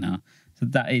doing right now. So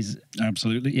that is...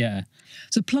 Absolutely. Yeah.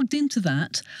 So plugged into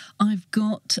that, I've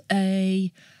got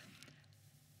a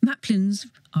Maplin's,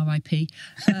 RIP.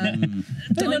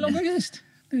 They no longer exist.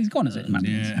 He's gone, is it?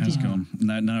 Yeah, it has gone.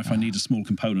 Now, if I need a small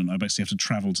component, I basically have to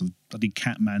travel to bloody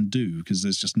Kathmandu because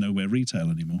there's just nowhere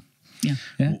retail anymore. Yeah.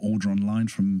 Or order online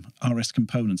from RS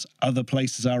Components. Other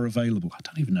places are available. I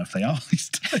don't even know if they are these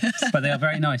days. But they are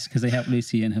very nice because they help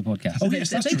Lucy in her podcast. Oh,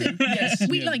 yes, that's true. Yes,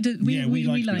 we like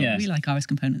RS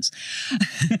Components.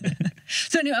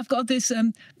 So anyway, I've got this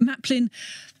Maplin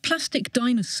plastic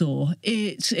dinosaur.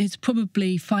 It's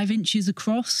probably 5 inches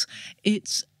across.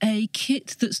 It's a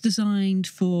kit that's designed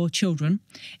for children.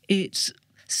 It's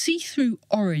see-through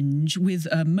orange with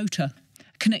a motor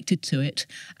connected to it,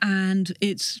 and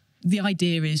the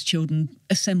idea is children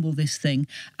assemble this thing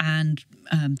and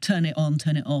turn it on,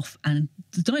 turn it off, and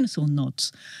the dinosaur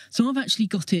nods. So I've actually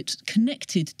got it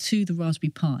connected to the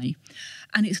Raspberry Pi,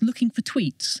 and it's looking for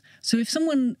tweets. So if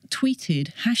someone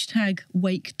tweeted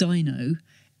 #WakeDino,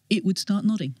 it would start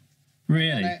nodding.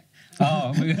 Really?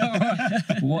 Oh,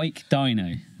 Wake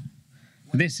Dino.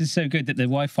 This is so good that the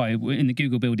Wi-Fi in the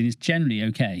Google building is generally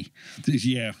okay.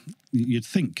 Yeah, you'd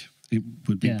think it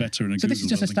would be better in a Google. So this is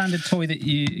just building. a standard toy that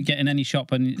you get in any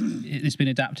shop, and it's been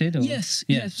adapted? Or? Yes.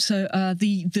 So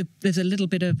there's a little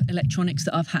bit of electronics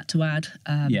that I've had to add,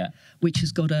 which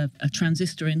has got a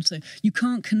transistor in. So you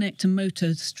can't connect a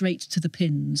motor straight to the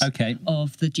pins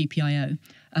of the GPIO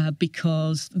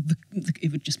because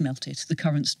it would just melt it. The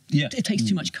currents, it takes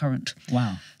too much current.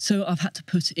 Wow. So I've had to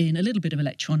put in a little bit of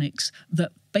electronics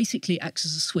that basically acts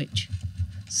as a switch.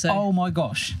 So, oh my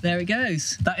gosh. There it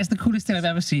goes. That is the coolest thing I've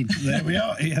ever seen. There we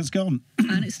are. It has gone.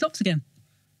 And it stops again.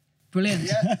 Brilliant.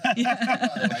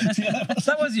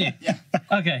 That was you? Yeah.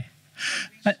 Okay.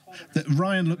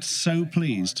 Ryan looked so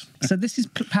pleased. So this is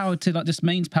powered to just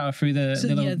mains power through the... So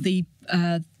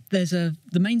there's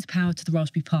the mains power to the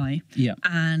Raspberry Pi. Yeah.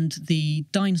 And the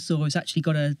dinosaur has actually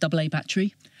got a AA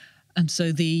battery. And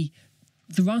so the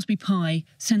Raspberry Pi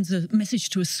sends a message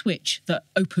to a switch that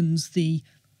opens the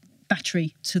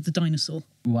battery to the dinosaur.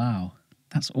 Wow,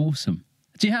 that's awesome.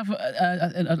 Do you have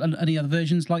any other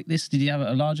versions like this? Did you have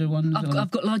a larger one? I've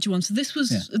got larger ones. So this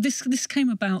was this came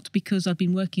about because I've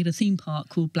been working at a theme park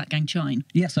called Black Gang Chine.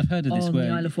 Yes, I've heard of this. On the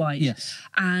Isle of Wight. Yes,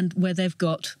 and where they've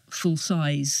got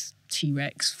full-size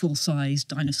T-Rex, full-size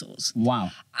dinosaurs.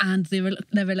 Wow. And their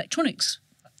electronics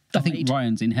died. I think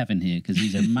Ryan's in heaven here because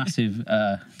he's a massive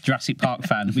Jurassic Park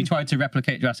fan. We tried to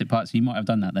replicate Jurassic Park, so you might have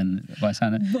done that then by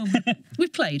saying it. Well,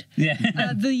 we've played.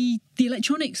 Yeah. The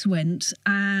electronics went,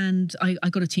 and I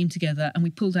got a team together, and we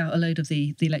pulled out a load of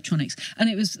the electronics. And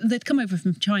they'd come over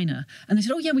from China, and they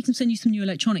said, "Oh yeah, we can send you some new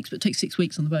electronics, but it takes 6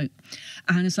 weeks on the boat."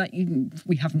 And it's like,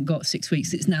 we haven't got 6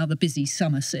 weeks. It's now the busy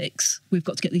summer 6. We've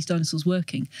got to get these dinosaurs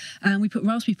working, and we put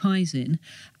Raspberry Pis in,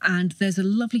 and there's a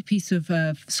lovely piece of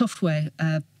software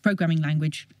programming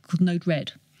language called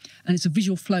Node-RED. And it's a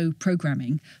visual flow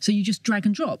programming. So you just drag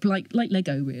and drop, like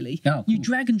Lego, really. Oh, cool. You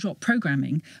drag and drop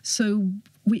programming. So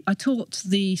I taught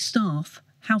the staff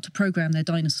how to program their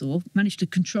dinosaur, managed to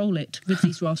control it with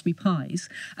these Raspberry Pis.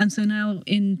 And so now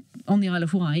on the Isle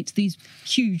of Wight, these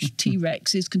huge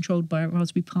T-Rex is controlled by a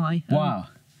Raspberry Pi. Wow.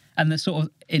 And the sort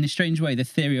of, in a strange way, the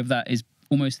theory of that is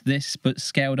almost this, but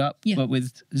scaled up, but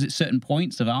with, is it certain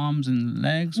points of arms and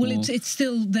legs? Well, it's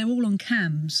still, they're all on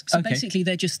cams. So basically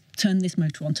they just turn this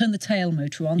motor on, turn the tail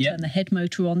motor on, turn the head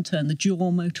motor on, turn the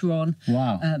jaw motor on.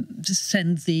 Wow. Just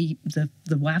send the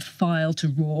WAV file to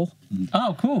RAW.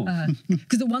 Oh, cool.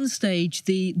 Because at one stage,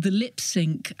 the lip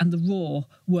sync and the RAW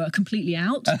were completely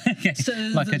out. So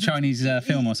like a Chinese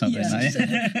film or something.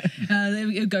 They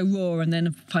would go RAW, and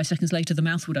then 5 seconds later, the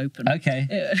mouth would open. Okay.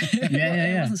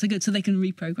 It wasn't so good, so they can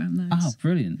reprogram those. Oh,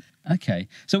 brilliant. Okay.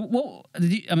 So what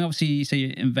did you, I mean, obviously you say you're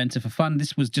an inventor for fun.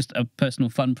 This was just a personal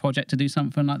fun project to do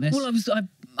something like this? Well,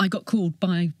 I got called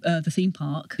by the theme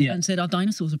park and said, our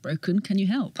dinosaurs are broken. Can you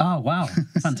help? Oh, wow.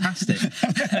 Fantastic.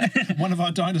 One of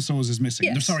our dinosaurs is missing.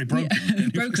 Yes. No, sorry, broken. Yeah.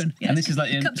 Broken. Yes. And this is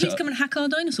like... Please come and hack our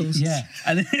dinosaurs. Yeah.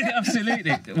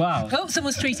 Absolutely. Wow. Oh,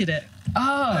 someone's treated it.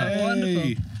 Oh, Hey.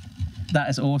 Wonderful. that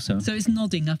is awesome. So it's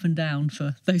nodding up and down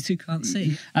for those who can't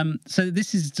see. So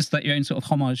this is just like your own sort of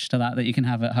homage to that you can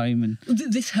have at home. And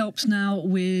This helps now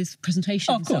with presentations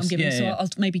Oh, of course. that I'm giving. Yeah. I'll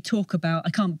maybe talk about.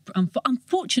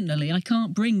 Unfortunately, I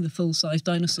can't bring the full-size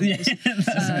dinosaurs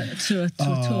to a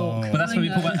talk. But that's what we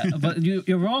call it. But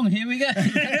you're wrong. Here we go.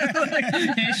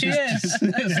 Here she is.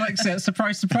 It's like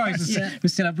surprise, surprise. Yeah. We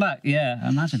still have black. Yeah,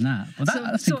 imagine that. Well,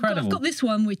 that's So incredible. I've got this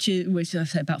one, which I've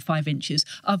said about 5 inches.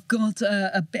 I've got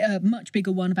a much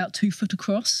bigger one, about 2 foot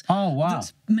across. Oh, wow.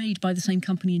 That's made by the same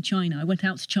company in China. I went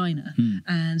out to China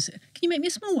and said, can you make me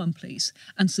a small one, please?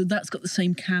 And so that's got the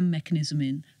same cam mechanism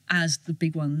in as the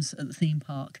big ones at the theme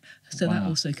park. So that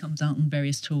also comes out on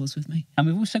various tours with me. And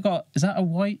we've also got, is that a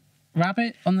white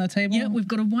rabbit on the table? Yeah, we've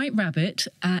got a white rabbit.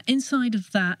 Inside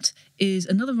of that is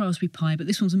another Raspberry Pi, but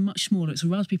this one's much smaller. It's a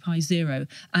Raspberry Pi Zero,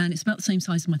 and it's about the same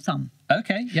size as my thumb.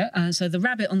 Okay, yeah. So the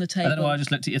rabbit on the table... I don't know why I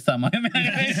just looked at your thumb. I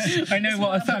know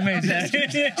what a thumb is. I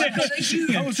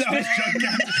was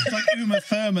gigantic. It's like Uma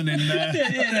Thurman in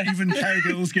Even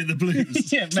Cowgirls Get the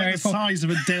Blues. Yeah, it's like the size of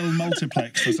a Dell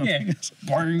multiplex or something.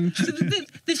 Yeah. So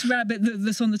this rabbit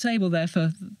that's on the table there,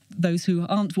 for those who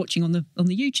aren't watching on the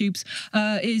YouTubes,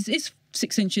 is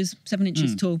 6 inches, 7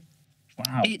 inches tall.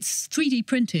 Wow. It's 3D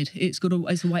printed. It's got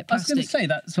it's a white I was plastic. going to say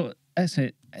that sort of, that's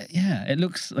it. Yeah, it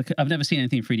looks like I've never seen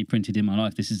anything 3D printed in my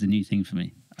life. This is a new thing for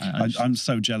me. I'm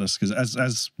so jealous because,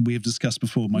 as we have discussed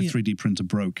before, my 3D printer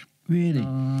broke. Really?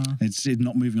 It's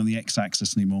not moving on the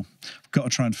X-axis anymore. I've got to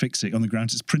try and fix it on the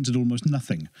ground. It's printed almost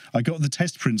nothing. I got the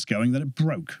test prints going, then it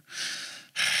broke.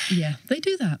 Yeah, they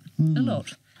do that a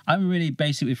lot. I'm really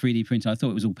basic with 3D printing. I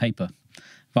thought it was all paper,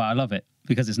 but I love it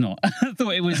because it's not. I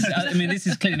thought it was. I mean, this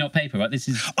is clearly not paper, right? This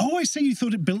is. Oh, I see. You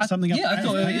thought it built something up. Yeah, I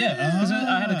thought. Yeah, 'Cause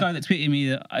I had a guy that tweeted me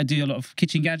that I do a lot of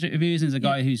kitchen gadget reviews, and there's a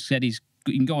guy who said you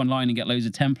can go online and get loads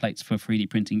of templates for 3D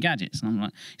printing gadgets. And I'm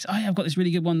like, I've got this really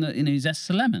good one that zests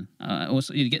a lemon, or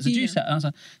it gets a juice out. And I was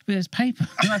like, but there's paper.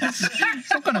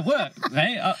 It's not going to work,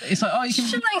 right? It's like, you can.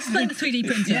 Shall I explain the 3D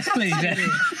printer? Yes, please. Yeah.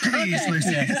 Please,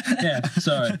 Lucy. Yeah.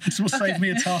 Sorry. This will save me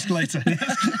a task later.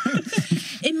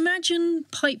 Imagine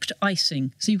piped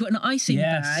icing. So you've got an icing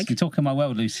bag. You're talking my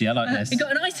world, Lucy. I like this. You've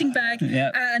got an icing bag,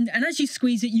 and as you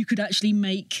squeeze it, you could actually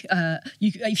make.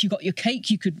 If you got your cake,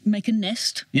 you could make a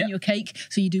nest in your cake.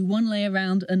 So you do one layer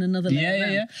round and another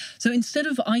layer round. So instead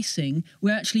of icing,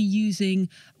 we're actually using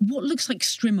what looks like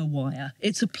strimmer wire.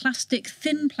 It's a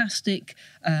thin plastic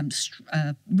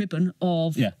ribbon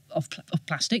of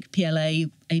plastic, PLA,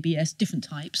 ABS, different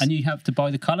types. And you have to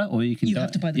buy the colour, or you can. You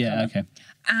have to buy the colour. Yeah, okay.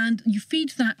 And you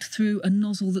feed that through a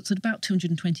nozzle that's at about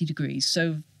 220 degrees.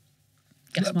 So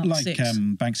gas mark like 6.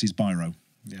 Banksy's biro.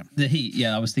 Yeah. The heat,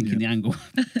 I was thinking the angle.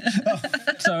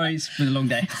 Sorry, it's been a long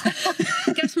day.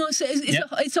 Gas mark 6,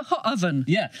 it's a hot oven.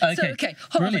 Yeah, okay. So,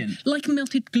 hot Brilliant. oven, like a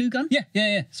melted glue gun.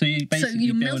 Yeah. So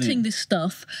you're melting this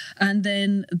stuff, and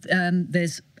then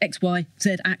there's X, Y,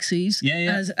 Z axes.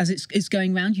 As it's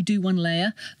going round, you do one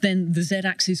layer, then the Z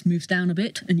axis moves down a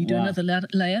bit, and you do another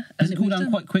layer. Does it cool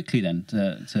down quite quickly then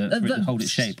for it to hold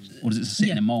its shape, or does it sit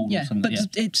in a mould or something?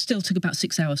 But it still took about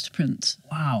 6 hours to print.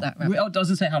 Wow. That rabbit. It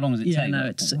doesn't say how long does it take.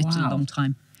 No, it's a long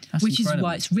time. That's which incredible. is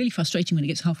why it's really frustrating when it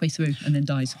gets halfway through and then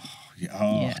dies. So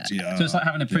it's like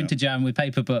having a printer jam with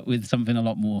paper, but with something a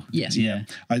lot more. Yes. Yeah.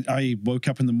 I woke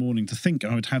up in the morning to think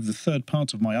I would have the third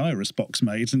part of my iris box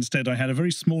made. Instead, I had a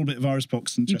very small bit of iris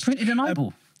box and You printed an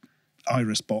eyeball.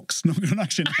 Iris box, not an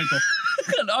actual eyeball.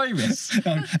 An iris.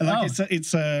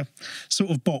 It's a sort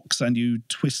of box, and you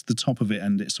twist the top of it,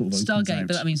 and it sort of opens Stargate, out.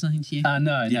 but that means nothing to you.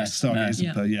 No. Yes,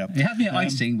 Stargate. No. You had me at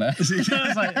icing, but I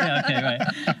was like, okay,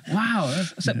 right. Wow.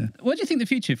 So, what do you think the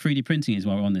future of 3D printing is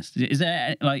while we're on this? Is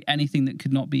there anything that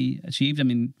could not be achieved? I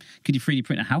mean, could you 3D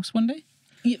print a house one day?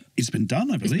 It's been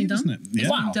done, I believe, isn't it? Yeah.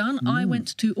 It's been done. I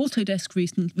went to Autodesk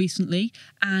recently,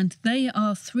 and they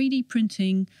are 3D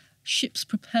printing ship's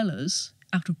propellers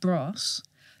out of brass.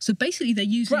 So basically they're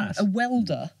using a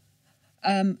welder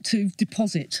to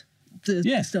deposit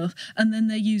the stuff, and then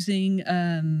they're using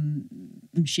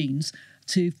machines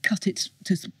to cut it,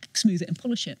 to smooth it and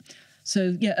polish it.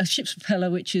 So a ship's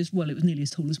propeller, which is, it was nearly as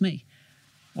tall as me.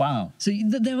 Wow. So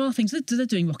there are things, they're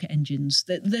doing rocket engines,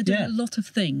 they're doing a lot of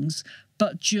things,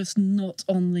 but just not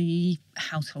on the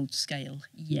household scale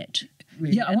yet.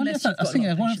 really. Yeah, I wonder if unless that, you've got a lot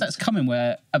I of wonder if that's patience. coming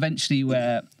where eventually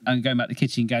where I'm going back to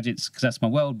kitchen gadgets because that's my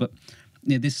world, but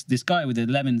you know, this guy with the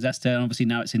lemon zester, and obviously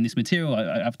now it's in this material.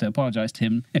 I have to apologise to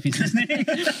him if he's listening.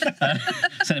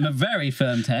 Sent him a very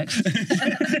firm text.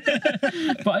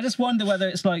 But I just wonder whether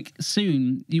it's like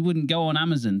soon you wouldn't go on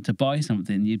Amazon to buy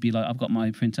something. You'd be like, I've got my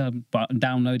printer, but I'm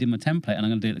downloading my template and I'm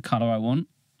going to do it the colour I want.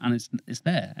 And it's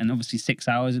there. And obviously 6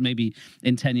 hours, and maybe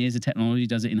in 10 years, the technology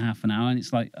does it in half an hour. And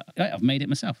it's like, I've made it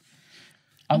myself.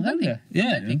 I'm hoping.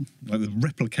 Yeah. I'm hoping. Like the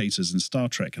replicators in Star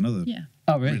Trek, another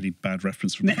Oh, really? really bad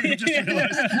reference from I just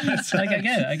realised. I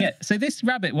get it. So this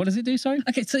rabbit, what does it do, sorry?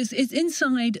 Okay, so it's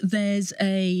inside. There's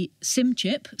a SIM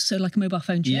chip, so like a mobile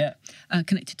phone chip,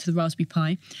 connected to the Raspberry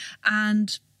Pi,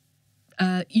 and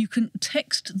you can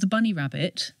text the bunny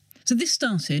rabbit. So this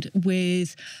started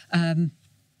with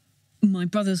my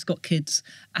brother's got kids,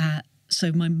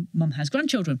 so my mum has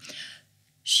grandchildren.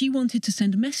 She wanted to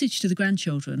send a message to the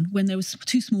grandchildren when they were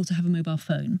too small to have a mobile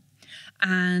phone.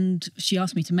 And she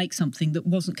asked me to make something that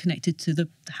wasn't connected to the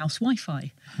house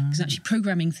Wi-Fi. Because actually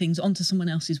programming things onto someone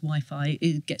else's Wi-Fi,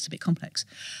 it gets a bit complex.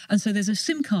 And so there's a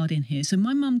SIM card in here. So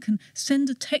my mum can send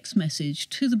a text message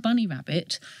to the bunny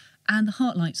rabbit and the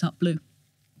heart lights up blue.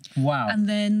 Wow. And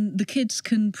then the kids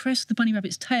can press the bunny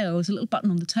rabbit's tail. There's a little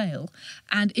button on the tail.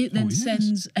 And it then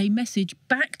sends a message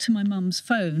back to my mum's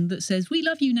phone that says, "We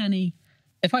love you, Nanny."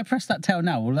 If I press that tail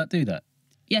now, will that do that?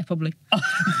 Yeah, probably.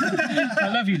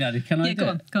 I love you, Nanny. Can I Yeah, do go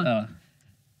it? on. Oh.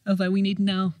 Although we need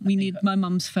my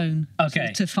mum's phone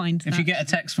to find if that. you get a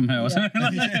text from her or something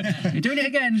like that. You're doing it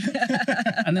again.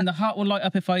 And then the heart will light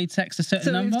up if I text a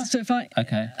certain number? So if I...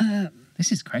 Okay.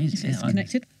 This is crazy. It's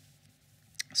connected.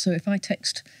 So if I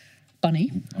text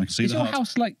Bunny... I can see Is the your heart.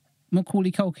 house like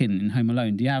Macaulay Culkin in Home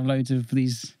Alone? Do you have loads of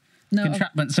these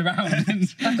contraptions around?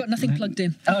 I've got nothing plugged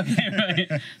in. Okay,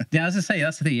 right. Yeah, as I say,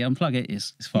 that's the thing. You unplug it,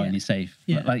 it's fine, Yeah. you're safe.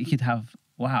 Yeah. But, like you could have,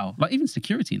 like even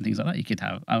security and things like that you could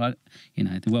have. The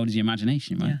world is your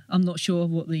imagination, right? Yeah, I'm not sure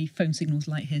what the phone signal's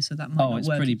like here, so that might not It's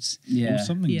work. pretty, Or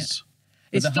something's...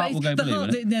 But the heart will go blue,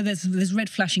 will it? There's red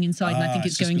flashing inside, and I think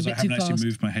it's going a bit too I haven't fast. actually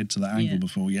moved my head to that angle Yeah.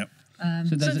 before, yep.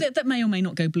 So that may or may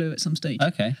not go blue at some stage.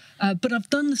 Okay. But I've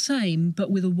done the same,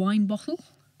 but with a wine bottle.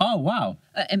 Oh, wow.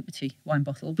 Empty wine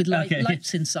bottle with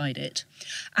lights inside it.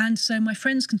 And so my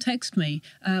friends can text me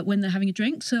when they're having a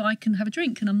drink, so I can have a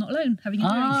drink and I'm not alone having a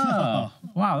drink. Oh,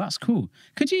 wow, that's cool.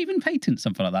 Could you even patent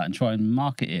something like that and try and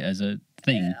market it as a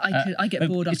thing? I get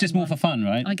bored after It's just more one. for fun,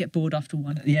 right? I get bored after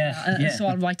one. Yeah. So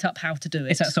I'll write up how to do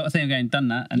it. It's that sort of thing of going, done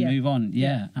that and move on.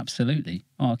 Yeah, absolutely.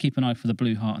 Oh, I'll keep an eye for the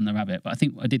blue heart and the rabbit. But I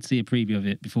think I did see a preview of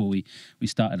it before we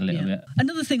started a little bit.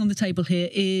 Another thing on the table here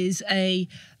is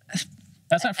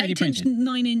That's that 3D 8-inch, printed?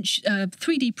 9-inch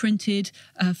 3D printed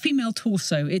female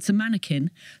torso. It's a mannequin.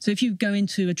 So if you go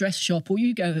into a dress shop or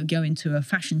you go into a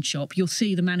fashion shop, you'll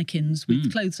see the mannequins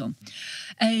with clothes on.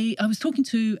 I was talking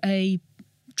to a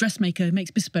dressmaker who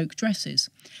makes bespoke dresses,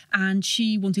 and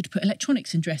she wanted to put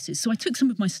electronics in dresses. So I took some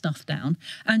of my stuff down,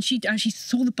 and she actually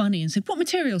saw the bunny and said, "What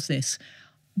material's this?"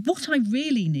 What I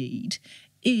really need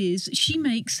is she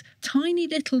makes tiny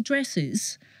little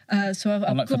dresses. So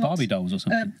I've Like for got, Barbie dolls or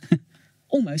something?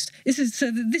 almost. This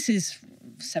is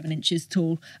 7 inches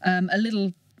tall. A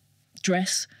little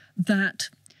dress that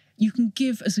you can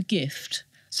give as a gift.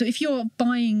 So if you're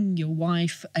buying your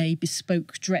wife a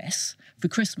bespoke dress for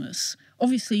Christmas,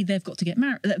 obviously they've got to get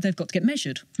married. They've got to get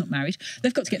measured. Not married.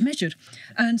 They've got to get measured,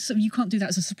 and so you can't do that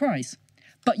as a surprise.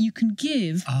 But you can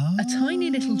give a tiny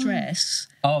little dress.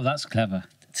 Oh, that's clever.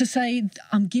 To say,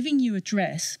 I'm giving you a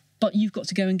dress, but you've got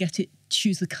to go and get it.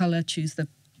 Choose the colour. Choose the.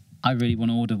 I really want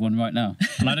to order one right now.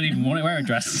 And I don't even want to wear a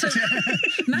dress.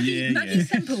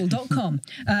 MaggieSemple.com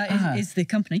is the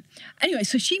company. Anyway,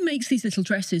 so she makes these little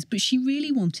dresses, but she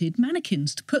really wanted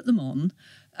mannequins to put them on.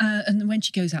 And then when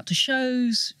she goes out to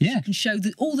shows, she can show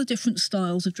all the different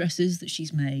styles of dresses that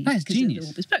she's made. That is because they're genius.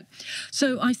 all bespoke.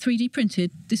 So I 3D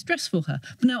printed this dress for her.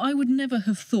 But now I would never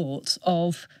have thought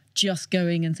of just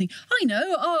going and think, I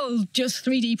know, I'll just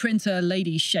 3D print a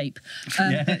lady's shape.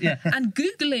 And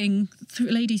Googling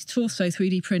lady's torso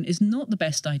 3D print is not the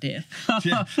best idea.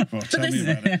 Well, tell me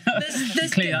about it.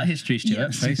 There's Clear that history,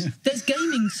 Stuart. please. There's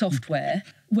gaming software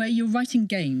where you're writing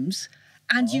games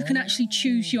and you can actually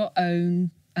choose your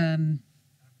own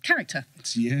character.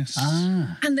 Yes.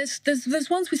 And there's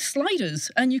ones with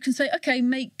sliders, and you can say, okay,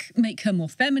 make her more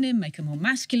feminine, make her more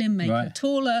masculine, make her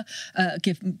taller,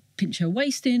 pinch her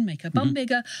waist in, make her bum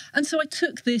bigger. And so I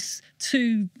took this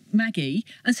to Maggie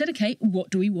and said, okay,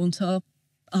 what do we want our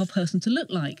person to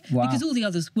look like? Wow. Because all the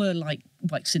others were like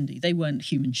Cindy, they weren't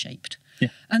human shaped. Yeah.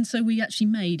 And so we actually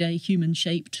made a human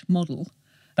shaped model,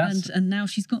 and now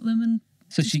she's got them, and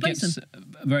So she displays gets them.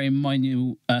 very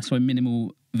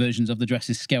minimal versions of the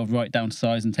dresses scaled right down to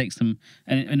size and takes them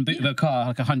in a boot of a car,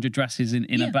 like 100 dresses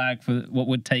in a bag for what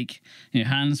would take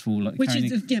hands full. Like Which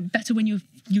is better when you're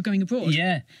going abroad.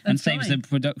 Yeah, and saves the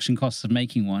production costs of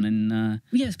making one. And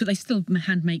yes, but they still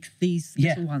hand make these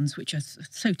little ones, which are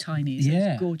so tiny.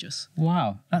 It's gorgeous.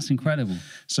 Wow, that's incredible.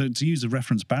 So to use a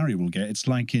reference Barry will get, it's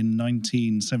like in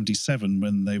 1977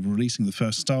 when they were releasing the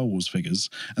first Star Wars figures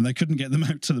and they couldn't get them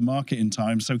out to the market in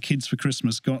time, so Kids for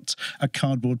Christmas got a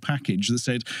cardboard package that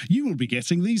said, "You will be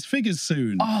getting these figures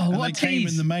soon." Oh, and they came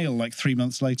in the mail like 3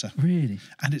 months later. Really?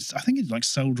 And I think it like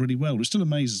sold really well, which still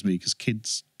amazes me because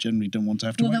kids generally don't want to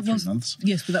have to wait 3 months.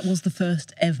 Yes, but that was the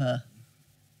first ever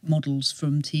models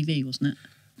from TV, wasn't it?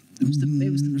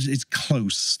 It's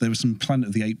close. There was some Planet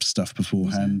of the Apes stuff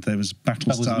beforehand. There was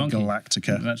Battlestar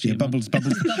Galactica. Yeah, Bubbles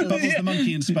the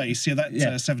monkey in space. Yeah,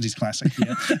 that's 70s classic.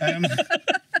 Yeah.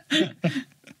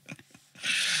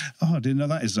 Oh, I didn't know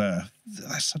that is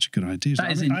that's such a good idea.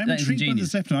 I'm intrigued by the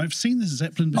Zeppelin. I've seen this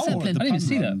Zeppelin before at the pub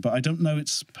run, but I don't know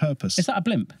its purpose. Is that a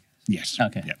blimp? Yes.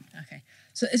 Okay. Yeah. Okay.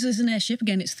 So this is an airship.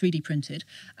 Again, it's 3D printed.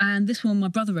 And this one my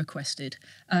brother requested.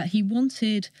 He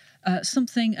wanted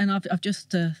something, and I've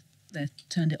just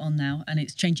turned it on now, and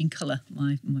it's changing colour,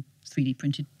 my 3D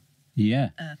printed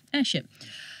airship.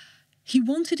 He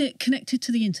wanted it connected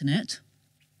to the internet.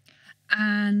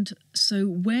 And so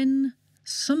when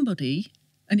somebody,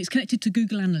 and it's connected to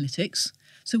Google Analytics,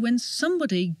 so when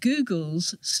somebody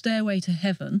Googles Stairway to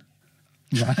Heaven,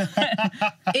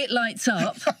 it lights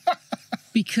up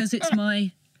because it's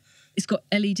got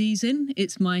LEDs in,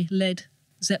 it's my LED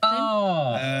Zeppelin.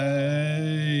 Oh!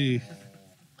 Hey.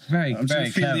 I'm very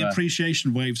feeling the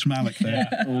appreciation waves from Alec there.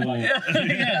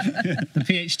 The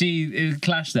PhD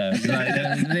clash there.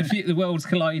 Like, the worlds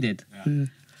collided.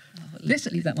 Let's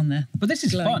leave that one there. But this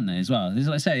is fun as well. This is,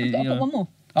 like I say, I've got one more.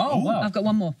 Oh, wow. I've got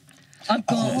one more. I've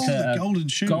got the golden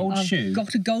shoe. I've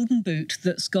got a golden boot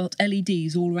that's got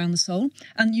LEDs all around the sole,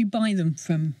 and you buy them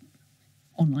from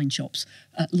online shops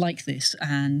like this,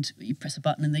 and you press a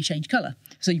button and they change colour.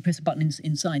 So you press a button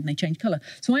inside and they change colour.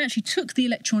 So I actually took the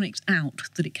electronics out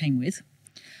that it came with,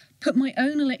 put my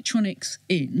own electronics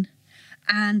in,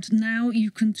 and now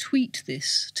you can tweet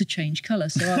this to change colour.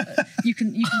 So you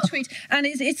can tweet, and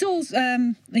it's all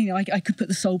I could put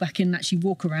the sole back in and actually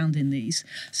walk around in these.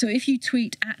 So if you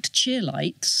tweet at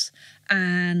Cheerlights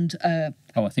and I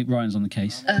think Ryan's on the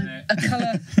case.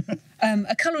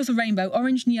 A colour of the rainbow.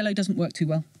 Orange and yellow doesn't work too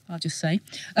well, I'll just say.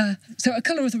 So a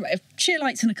colour of the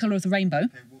Cheerlights and a colour of the rainbow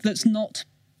that's not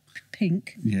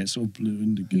pink. Yeah, it's sort of blue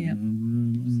indigo. Yeah.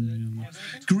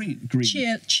 Green.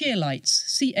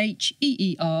 Cheerlights. CHEERLIGHTS.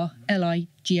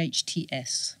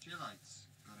 Cheerlights.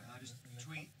 Got it. I just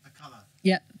tweet a colour.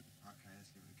 Yeah. Okay,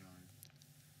 let's give it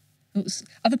a go.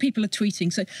 Other people are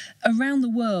tweeting. So around the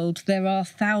world, there are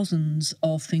thousands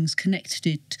of things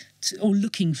connected to, or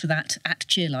looking for that at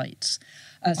Cheerlights.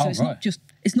 So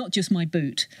it's not just my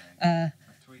boot. I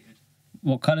tweeted.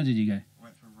 What colour did you go? I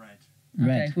went for red.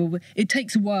 Red. Okay, well, it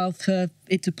takes a while for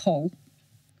it to poll,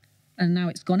 and now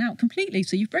it's gone out completely,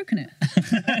 so you've broken it.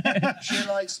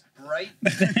 Cheerlights break.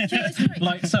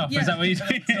 Lights up, is that what you do?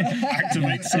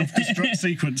 Activate self-destruct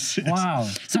sequence. Wow.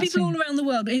 So people all around the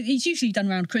world, it's usually done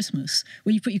around Christmas,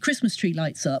 where you put your Christmas tree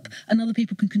lights up, and other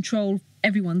people can control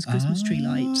everyone's Christmas tree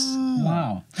lights.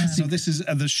 Wow. So this is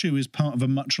the shoe is part of a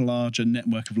much larger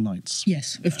network of lights.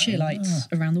 Yes, of Cheerlights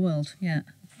around the world, yeah.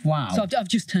 Wow. So I've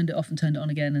just turned it off and turned it on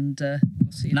again, and we'll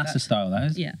see. If NASA style, that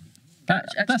is. Yeah.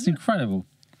 That's incredible.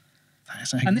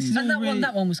 And this is all really...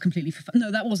 that one was completely for fun.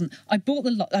 No, that wasn't. I bought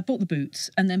the boots,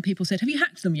 and then people said, "Have you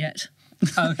hacked them yet?"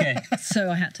 Okay. So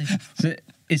I had to. So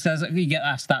it says you get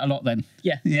asked that a lot then.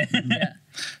 Yeah. Yeah. Yeah.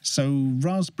 So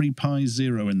Raspberry Pi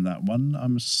 0 in that one.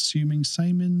 I'm assuming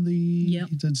same in the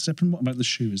Zeppelin. What about the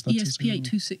shoe? Is that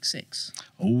ESP8266?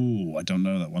 Oh, I don't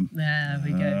know that one. There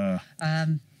we go.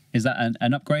 Is that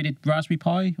an upgraded Raspberry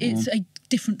Pi? Or? It's a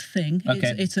different thing.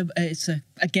 Okay. It's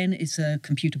a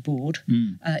computer board.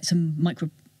 It's a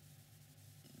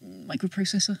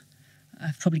microprocessor.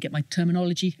 I probably get my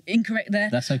terminology incorrect there.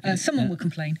 That's okay. Someone will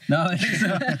complain. No,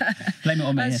 blame it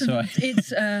on me. That's all right.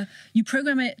 It's you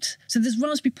program it. So there's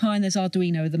Raspberry Pi and there's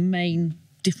Arduino, the main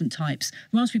different types.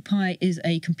 Raspberry Pi is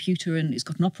a computer and it's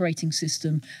got an operating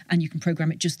system, and you can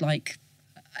program it just like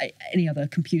any other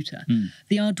computer.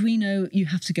 The Arduino, you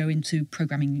have to go into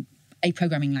a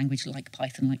programming language like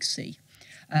Python, like C.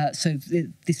 So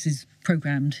this is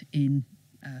programmed in,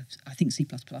 I think C++,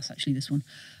 actually, this one.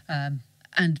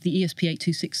 And the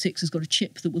ESP8266 has got a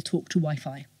chip that will talk to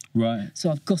Wi-Fi. Right. So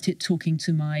I've got it talking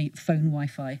to my phone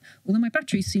Wi-Fi, although my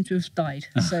batteries seem to have died.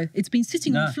 So it's been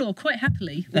sitting on the floor quite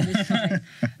happily all this time,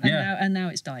 and now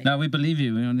it's died. No, we believe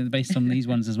you. Based on these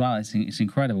ones as well, it's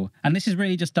incredible. And this is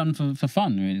really just done for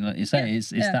fun, really, like you say.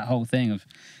 It's that whole thing of,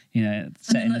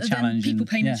 setting the challenge. Then people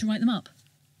pay me to write them up.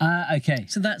 Okay.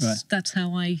 So that's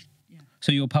how I...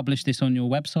 So you'll publish this on your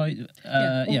website?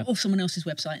 Or someone else's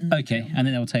website. And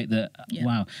then they'll take the... Yeah.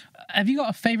 Wow. Have you got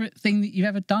a favourite thing that you've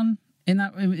ever done in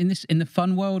the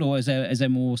fun world, or is there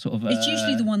more sort of... It's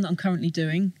usually the one that I'm currently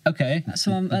doing. Okay.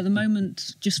 So I'm at the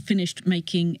moment just finished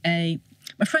making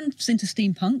my friend's into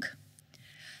steampunk.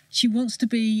 She wants to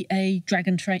be a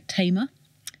dragon tamer.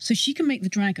 So she can make the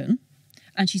dragon,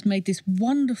 and she's made this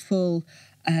wonderful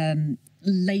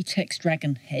latex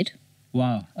dragon head.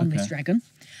 Wow. On this dragon.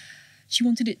 She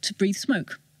wanted it to breathe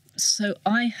smoke. So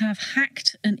I have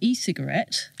hacked an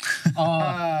e-cigarette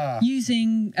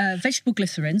using vegetable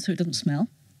glycerin so it doesn't smell,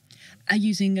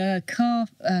 using a car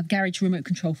garage remote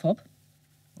control fob.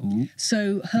 Ooh.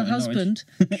 So her husband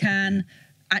can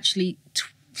actually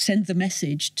send the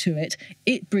message to it.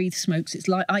 It breathes smokes, its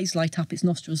eyes light up, its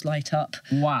nostrils light up.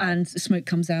 Wow. And the smoke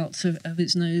comes out of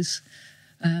its nose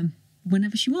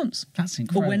whenever she wants. That's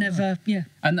incredible. Or whenever,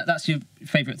 And that's your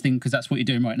favourite thing because that's what you're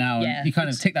doing right now. Yeah, And you kind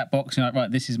of tick that box and you're like,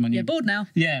 right, this is my new... Yeah, bored now.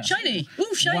 Yeah. Shiny.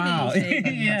 Ooh, shiny. Wow.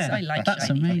 Things. I like That's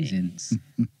shiny amazing. things.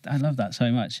 I love that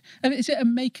so much. Is it a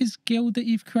makers guild that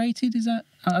you've created? Is that...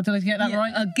 did I get that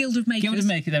right? Guild of Makers. Guild of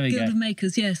Makers, there we go. Guild of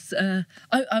Makers, yes.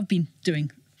 I've been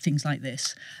doing things like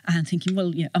this and thinking,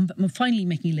 well, I'm finally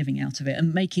making a living out of it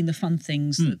and making the fun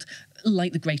things that,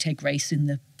 like the Great Egg Race in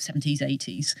the 70s,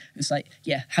 80s. It's like,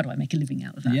 how do I make a living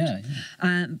out of that? Yeah.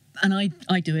 And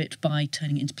I do it by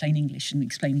turning it into plain English and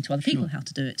explaining to other people how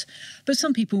to do it. But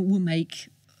some people will make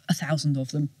 1,000 of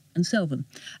them and sell them.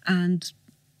 And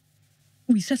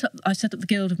I set up the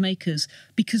Guild of Makers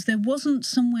because there wasn't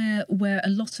somewhere where a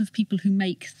lot of people who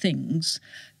make things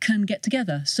can get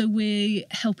together. So we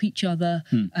help each other.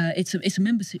 It's a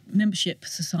membership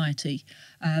society,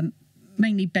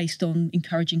 mainly based on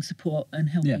encouraging support and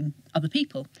helping other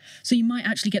people. So you might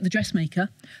actually get the dressmaker.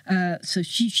 So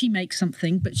she makes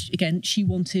something, but again, she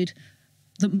wanted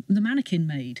the mannequin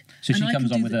made. So she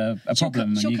comes on with a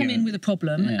problem. She'll come in with a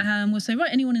problem and we'll say, right,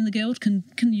 anyone in the guild, can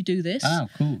you do this? Oh,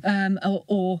 cool.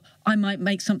 Or I might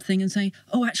make something and say,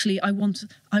 oh, actually, I want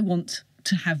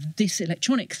to have this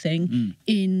electronic thing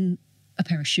in a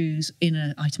pair of shoes, in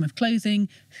an item of clothing.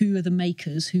 Who are the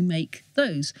makers who make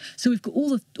those? So we've got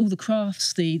all the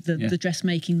crafts, the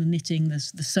dressmaking, the knitting, the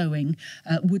sewing,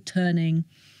 wood turning,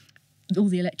 all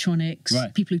the electronics,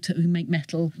 people who make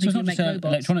metal, so people who it's make not just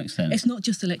robots. electronics then? It's not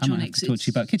just electronics. I might have to talk to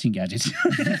you about kitchen gadgets.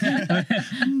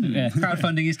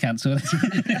 Crowdfunding is cancelled.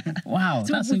 Wow,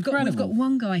 so that's incredible. We've got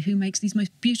one guy who makes these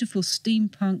most beautiful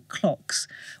steampunk clocks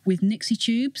with Nixie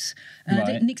tubes.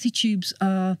 Nixie tubes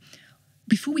are...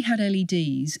 Before we had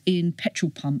LEDs in petrol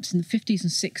pumps in the 50s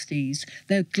and 60s,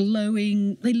 they're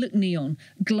glowing, they look neon,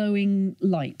 glowing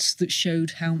lights that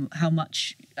showed how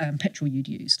much petrol you'd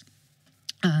used.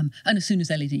 And as soon as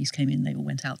LEDs came in, they all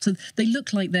went out. So they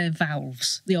look like they're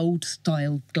valves, the old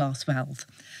style glass valve.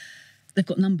 They've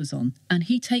got numbers on. And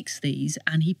he takes these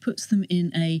and he puts them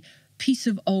in a piece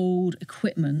of old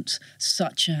equipment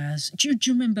such as, do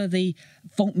you remember the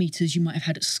voltmeters you might have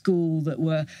had at school that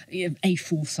were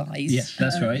A4 size? Yeah,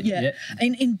 that's right. Yeah.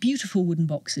 In beautiful wooden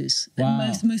boxes.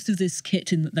 Wow. Most of this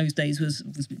kit in those days was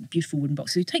beautiful wooden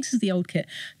boxes. So he takes the old kit,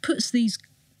 puts these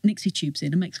Nixie tubes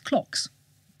in and makes clocks.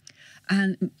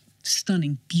 And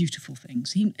stunning, beautiful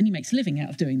things. He makes a living out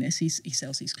of doing this. He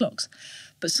sells these clocks.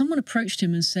 But someone approached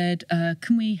him and said,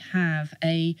 can we have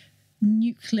a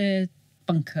nuclear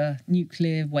bunker,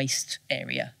 nuclear waste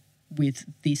area with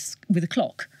a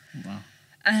clock? Wow.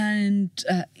 And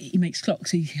he makes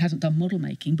clocks. He hasn't done model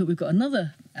making, but we've got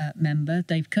another member,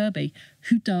 Dave Kirby,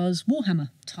 who does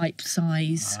Warhammer type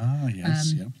size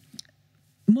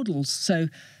models. So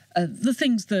the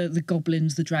things, the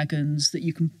goblins, the dragons that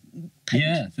you can paint.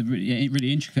 Yeah,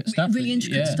 really intricate stuff. Really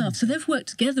intricate stuff. So they've worked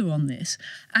together on this.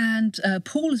 And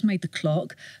Paul has made the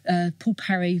clock. Paul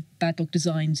Parry, Bad Dog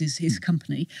Designs is his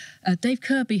company. Dave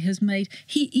Kirby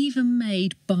he even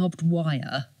made barbed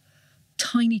wire.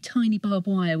 Tiny barbed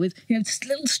wire with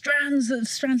little strands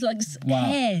like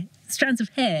hair, strands of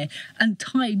hair, and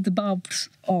tied the barbs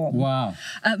on. Wow!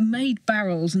 Made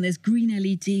barrels, and there's green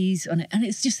LEDs on it, and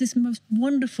it's just this most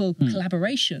wonderful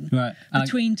collaboration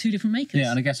between two different makers.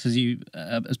 Yeah, and I guess as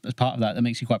part of that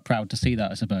makes you quite proud to see that,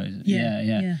 I suppose.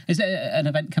 Yeah. Is there an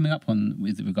event coming up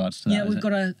with regards to that? Yeah, we've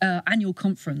got an annual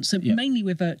conference. So mainly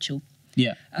we're virtual.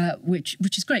 Yeah. Which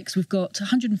is great because we've got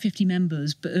 150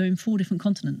 members, but they're in 4 different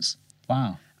continents.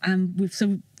 Wow.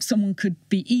 So someone could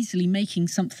be easily making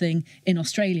something in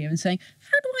Australia and saying,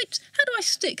 how do I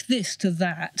stick this to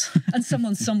that? And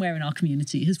someone somewhere in our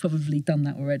community has probably done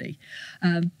that already.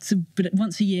 But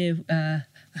once a year,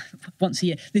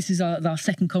 this is our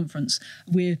second conference.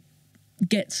 We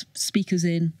get speakers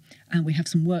in, and we have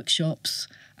some workshops.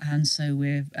 And so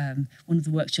we're one of the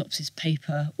workshops is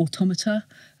paper automata,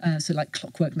 so like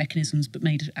clockwork mechanisms, but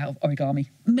made out of origami.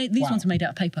 These ones are made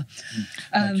out of paper.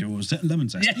 Like your lemon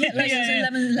zester.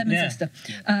 Lemon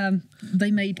zester.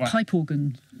 They made pipe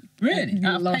organ. Really?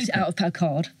 Out of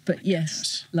card, but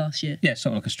yes, last year. Yeah,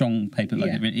 sort of like a strong paper.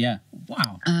 Yeah.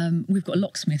 Wow. We've got a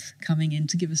locksmith coming in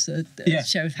to give us a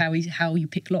show of how you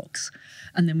pick locks,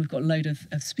 and then we've got a load of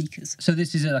speakers. So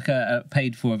this is like a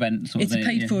paid-for event sort of thing? It's a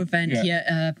paid-for event,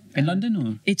 yeah. In London,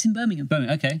 or? It's in Birmingham.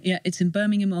 Okay. Yeah, it's in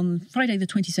Birmingham on Friday the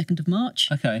 22nd of March.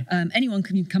 Okay. Anyone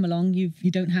can come along. You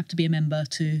don't have to be a member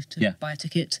to buy a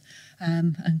ticket.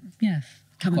 Come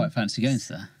Quite fancy going to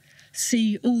that.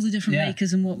 See all the different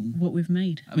makers and what we've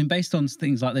made. I mean, based on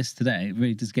things like this today, it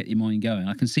really does get your mind going.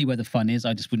 I can see where the fun is.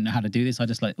 I just wouldn't know how to do this. I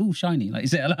just like, oh, shiny. Like you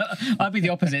said, I'd be the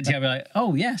opposite. I'd be like,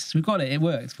 oh, yes, we've got it. It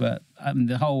works. But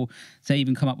the whole, to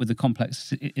even come up with the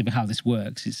complex of how this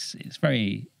works, it's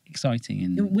very exciting.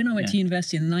 And when I went to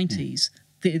university in the 90s,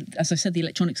 as I said, the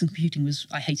electronics and computing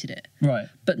I hated it. Right.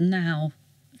 But now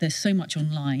there's so much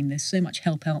online. There's so much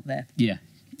help out there. Yeah.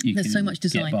 There's so much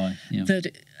design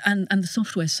that, and the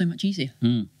software is so much easier.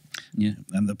 Yeah,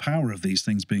 and the power of these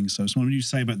things being so small. When you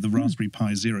say about the Raspberry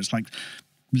Pi Zero, it's like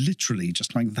literally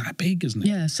just like that big, isn't it?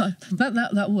 Yeah, so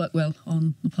that worked well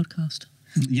on the podcast.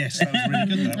 Yes, that was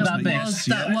really good.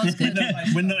 That was good.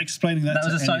 We're not explaining that.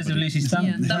 That was the size of Lucy's thumb.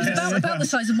 Yeah, that was about the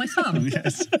size of my thumb.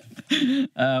 Yes.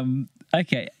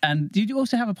 Okay, and did you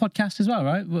also have a podcast as well,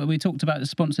 right? We talked about it,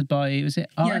 sponsored by, was it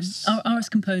RS? Yeah, RS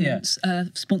Components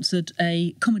sponsored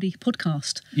a comedy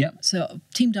podcast. Yeah. So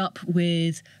teamed up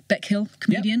with Beck Hill,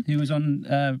 comedian. Who was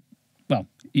on... well,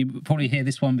 you probably hear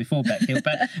this one before Beck Hill,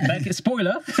 but Beck,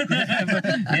 spoiler.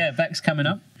 Yeah, Beck's coming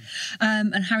up.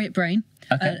 And Harriet Brain,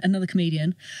 another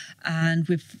comedian, and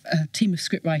with a team of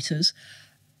scriptwriters.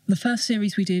 The first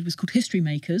series we did was called History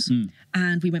Makers,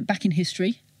 and we went back in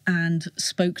history and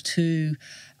spoke to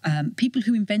people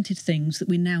who invented things that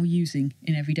we're now using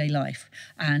in everyday life,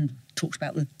 and talked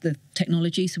about the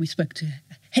technology. So we spoke to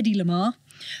Hedy Lamarr,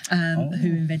 who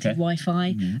invented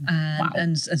Wi-Fi,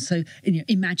 and so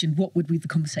imagine what would the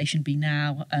conversation be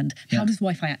now, and how does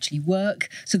Wi-Fi actually work?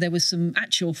 So there was some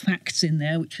actual facts in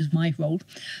there, which was my role.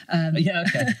 And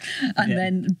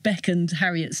then Beck and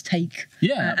Harriet's take,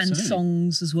 and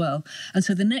songs as well. And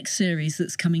so the next series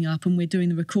that's coming up, and we're doing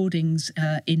the recordings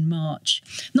in March,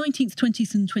 19th,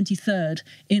 20th, and 23rd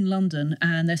in London,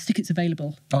 and there's tickets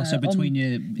available. So between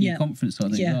your conference, I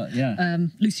think.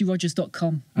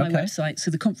 LucyRogers.com, my website. So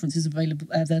the conference is available.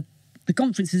 The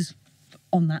conference is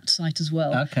on that site as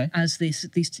well. As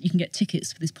these, you can get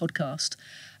tickets for this podcast,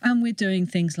 and we're doing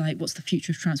things like what's the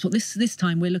future of transport. This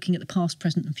time we're looking at the past,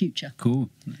 present, and future. Cool.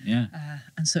 Yeah.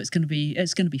 And so it's going to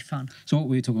be fun. So what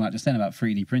we were talking about just then about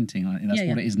 3D printing, that's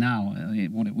what it is now,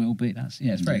 what it will be. That's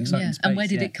it's very exciting. Yeah. Space, and where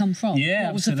did it come from? Yeah,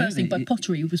 what was the first thing? But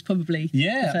pottery was probably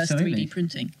the first 3D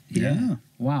printing. Yeah.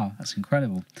 Wow, that's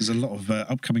incredible. There's a lot of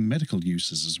upcoming medical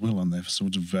uses as well on there, for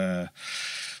sort of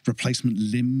replacement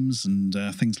limbs and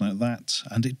things like that.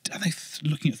 And are they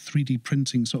looking at 3D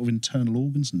printing sort of internal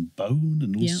organs and bone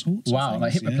and all sorts of things?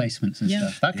 Like hip replacements and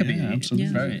stuff. That could be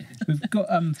absolutely. Very. We've got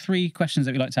 3 questions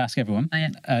that we like to ask everyone.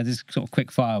 Just sort of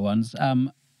quick fire ones.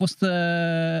 What's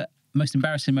the most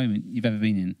embarrassing moment you've ever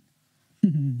been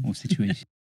in? Or situation?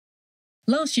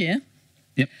 Last year,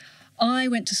 I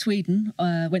went to Sweden,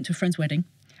 went to a friend's wedding,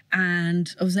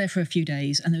 and I was there for a few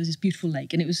days, and there was this beautiful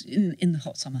lake, and it was in the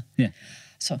hot summer. Yeah.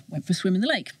 So I went for a swim in the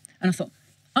lake, and I thought,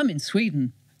 I'm in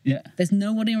Sweden. Yeah. There's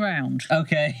nobody around.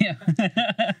 Okay. Yeah.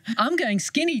 I'm going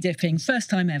skinny dipping, first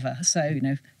time ever. So,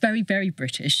 very, very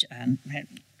British, and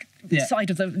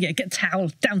side of get a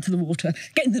towel down to the water,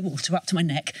 getting the water up to my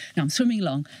neck. Now I'm swimming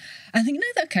along, and I think,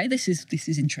 no, okay, this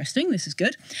is interesting, this is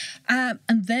good. And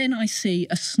then I see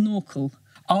a snorkel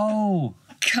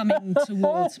coming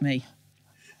towards me.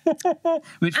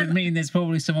 Which would mean there's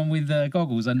probably someone with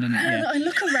goggles underneath. And I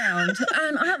look around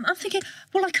and I'm thinking,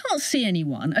 well, I can't see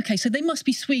anyone. Okay, so they must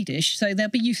be Swedish, so they'll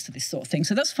be used to this sort of thing.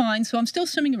 So that's fine. So I'm still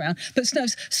swimming around, but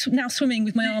now swimming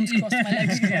with my arms crossed, my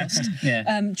legs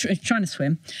crossed, trying to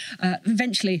swim.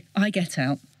 Eventually, I get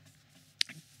out,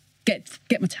 get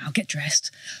my towel, get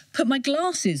dressed, put my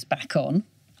glasses back on,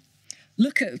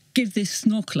 give this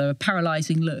snorkeler a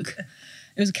paralysing look.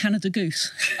 It was a Canada goose.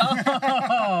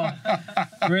 Oh,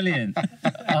 brilliant.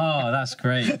 Oh, that's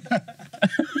great.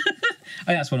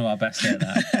 think that's one of our best here.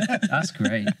 That's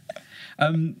great.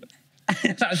 I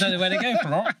don't know where to go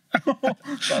from that.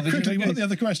 Quickly, what are the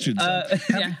other questions?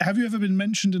 Have you ever been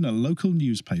mentioned in a local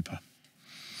newspaper?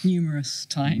 Numerous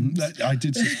times. I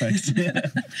did suspect.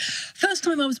 First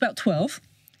time I was about 12.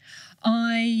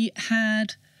 I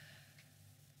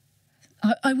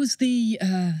was the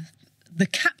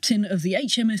captain of the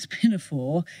HMS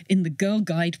Pinafore in the Girl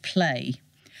Guide play.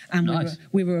 And Nice.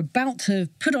 we were about to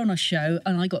put on a show,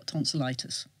 and I got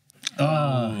tonsillitis.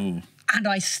 Oh. And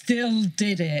I still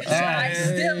did it. I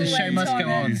still The show went must go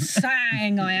on. and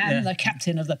sang, I am the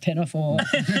captain of the Pinafore.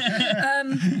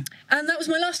 And that was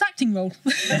my last acting role.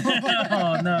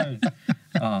 Oh, no.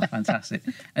 Oh, fantastic.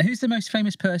 And who's the most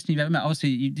famous person you've ever met? Obviously,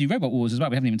 you do Robot Wars as well.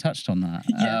 We haven't even touched on that.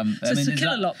 Yeah. So is Sir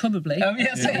Kill-a-Lot, probably. Oh,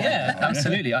 yes, yeah,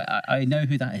 absolutely. I know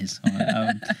who that is.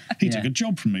 He took a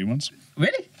job from me once.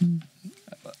 Really?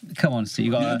 Come on, Steve.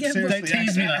 You got to don't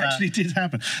tease me like that. Actually did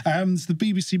happen. It's the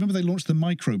BBC. Remember they launched the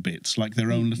microbits, like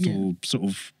their own little sort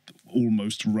of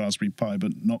almost Raspberry Pi,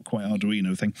 but not quite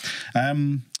Arduino thing.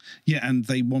 And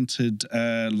they wanted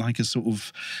like a sort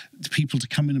of people to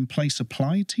come in and play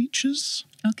supply teachers.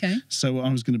 Okay. So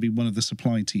I was going to be one of the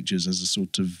supply teachers as a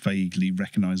sort of vaguely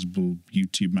recognisable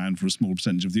YouTube man for a small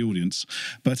percentage of the audience.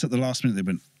 But at the last minute they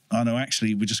went, oh no,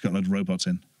 actually we just got a load of robots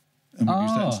in. And we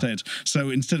used that instead.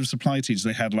 So instead of supply teachers,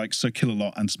 they had like Sir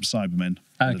Kill-a-Lot and some Cybermen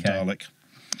and a Dalek.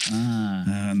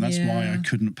 And that's why I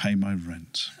couldn't pay my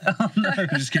rent. Oh, no. I'm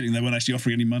just kidding. They weren't actually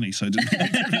offering any money, so it didn't.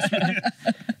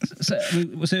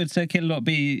 So Sir Kill-a-Lot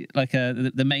be like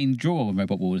the main draw of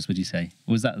Robot Wars? Would you say?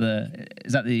 Was that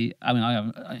the? I mean,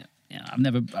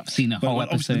 I've seen a whole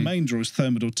episode. Obviously, the main draw is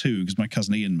Thermidor 2 because my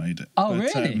cousin Ian made it. Oh,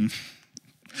 really?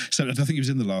 So I don't think he was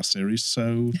in the last series,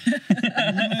 so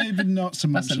maybe not so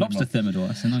much. That's a lobster Thermidor.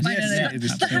 That's a nice.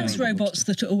 The house robots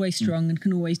that are always strong and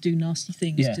can always do nasty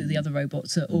things to the other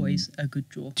robots are always a good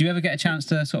draw. Do you ever get a chance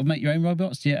to sort of make your own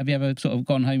robots? Have you ever sort of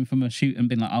gone home from a shoot and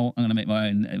been like, oh, I'm going to make my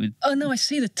own? Oh no, I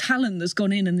see the talent that's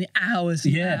gone in and the hours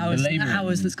and hours and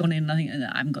hours that's gone in. I think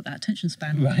I haven't got that attention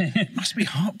span. Right. It must be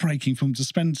heartbreaking for them to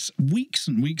spend weeks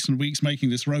and weeks and weeks making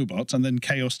this robot, and then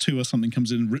Chaos 2 or something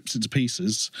comes in and rips it to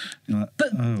pieces. You're like,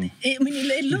 but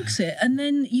it looks it, and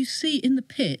then you see in the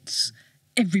pits,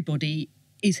 everybody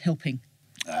is helping.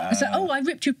 It's like, oh, I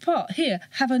ripped you apart. Here,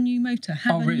 have a new motor.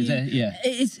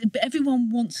 Everyone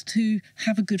wants to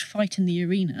have a good fight in the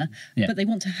arena, but they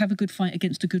want to have a good fight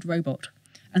against a good robot.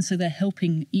 And so they're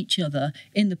helping each other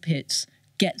in the pits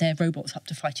get their robots up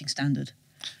to fighting standard.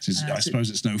 I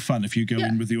suppose it's no fun if you go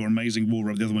in with your amazing war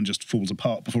robot, the other one just falls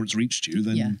apart before it's reached you,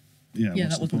 then... Yeah,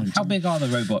 that was point. How big are the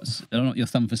robots? Not your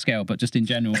thumb for scale, but just in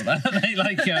general. Are they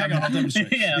like, hang on, I'll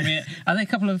demonstrate. I mean, are they a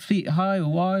couple of feet high or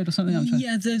wide or something?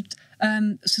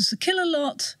 So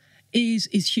Kill-a-Lot is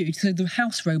huge. So the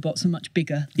house robots are much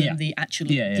bigger than the actual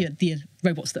the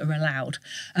robots that are allowed,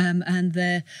 and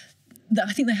I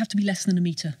think they have to be less than a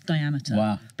metre diameter.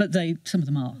 Wow! But some of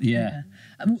them are. Yeah.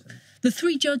 The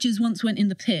 3 judges once went in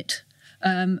the pit.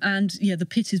 The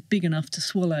pit is big enough to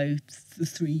swallow the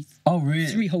 3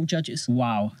 whole judges.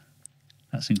 Wow,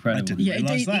 that's incredible. I didn't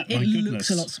realise that. It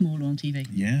looks a lot smaller on TV.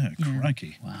 Yeah,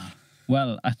 crikey. Wow.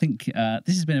 Well, I think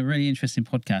this has been a really interesting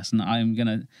podcast, and I'm going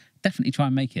to definitely try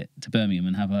and make it to Birmingham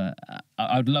and have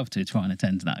I'd love to try and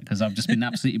attend to that because I've just been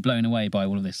absolutely blown away by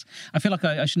all of this. I feel like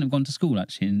I shouldn't have gone to school,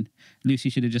 actually, and Lucy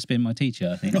should have just been my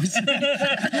teacher, I think.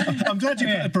 I'm glad you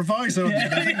put a proviso on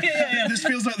it. This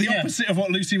feels like the opposite of what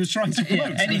Lucy was trying to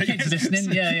promote. Any kids listening,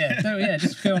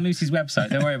 just go on Lucy's website.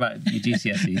 Don't worry about your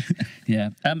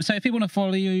GCSE. So if people want to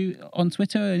follow you on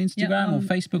Twitter and Instagram or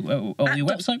Facebook or your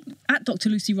website? At Dr.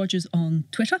 Lucy Rogers on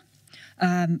Twitter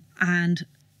and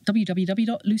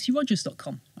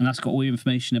www.lucyrogers.com. And that's got all your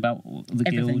information about the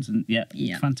guilds. And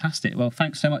fantastic. Well,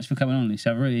 thanks so much for coming on, Lucy.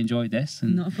 I've really enjoyed this.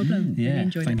 And not a problem. Yeah, really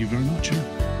enjoyed Thank you very much.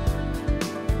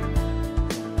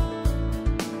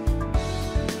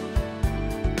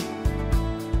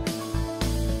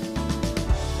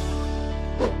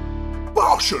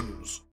 Barshens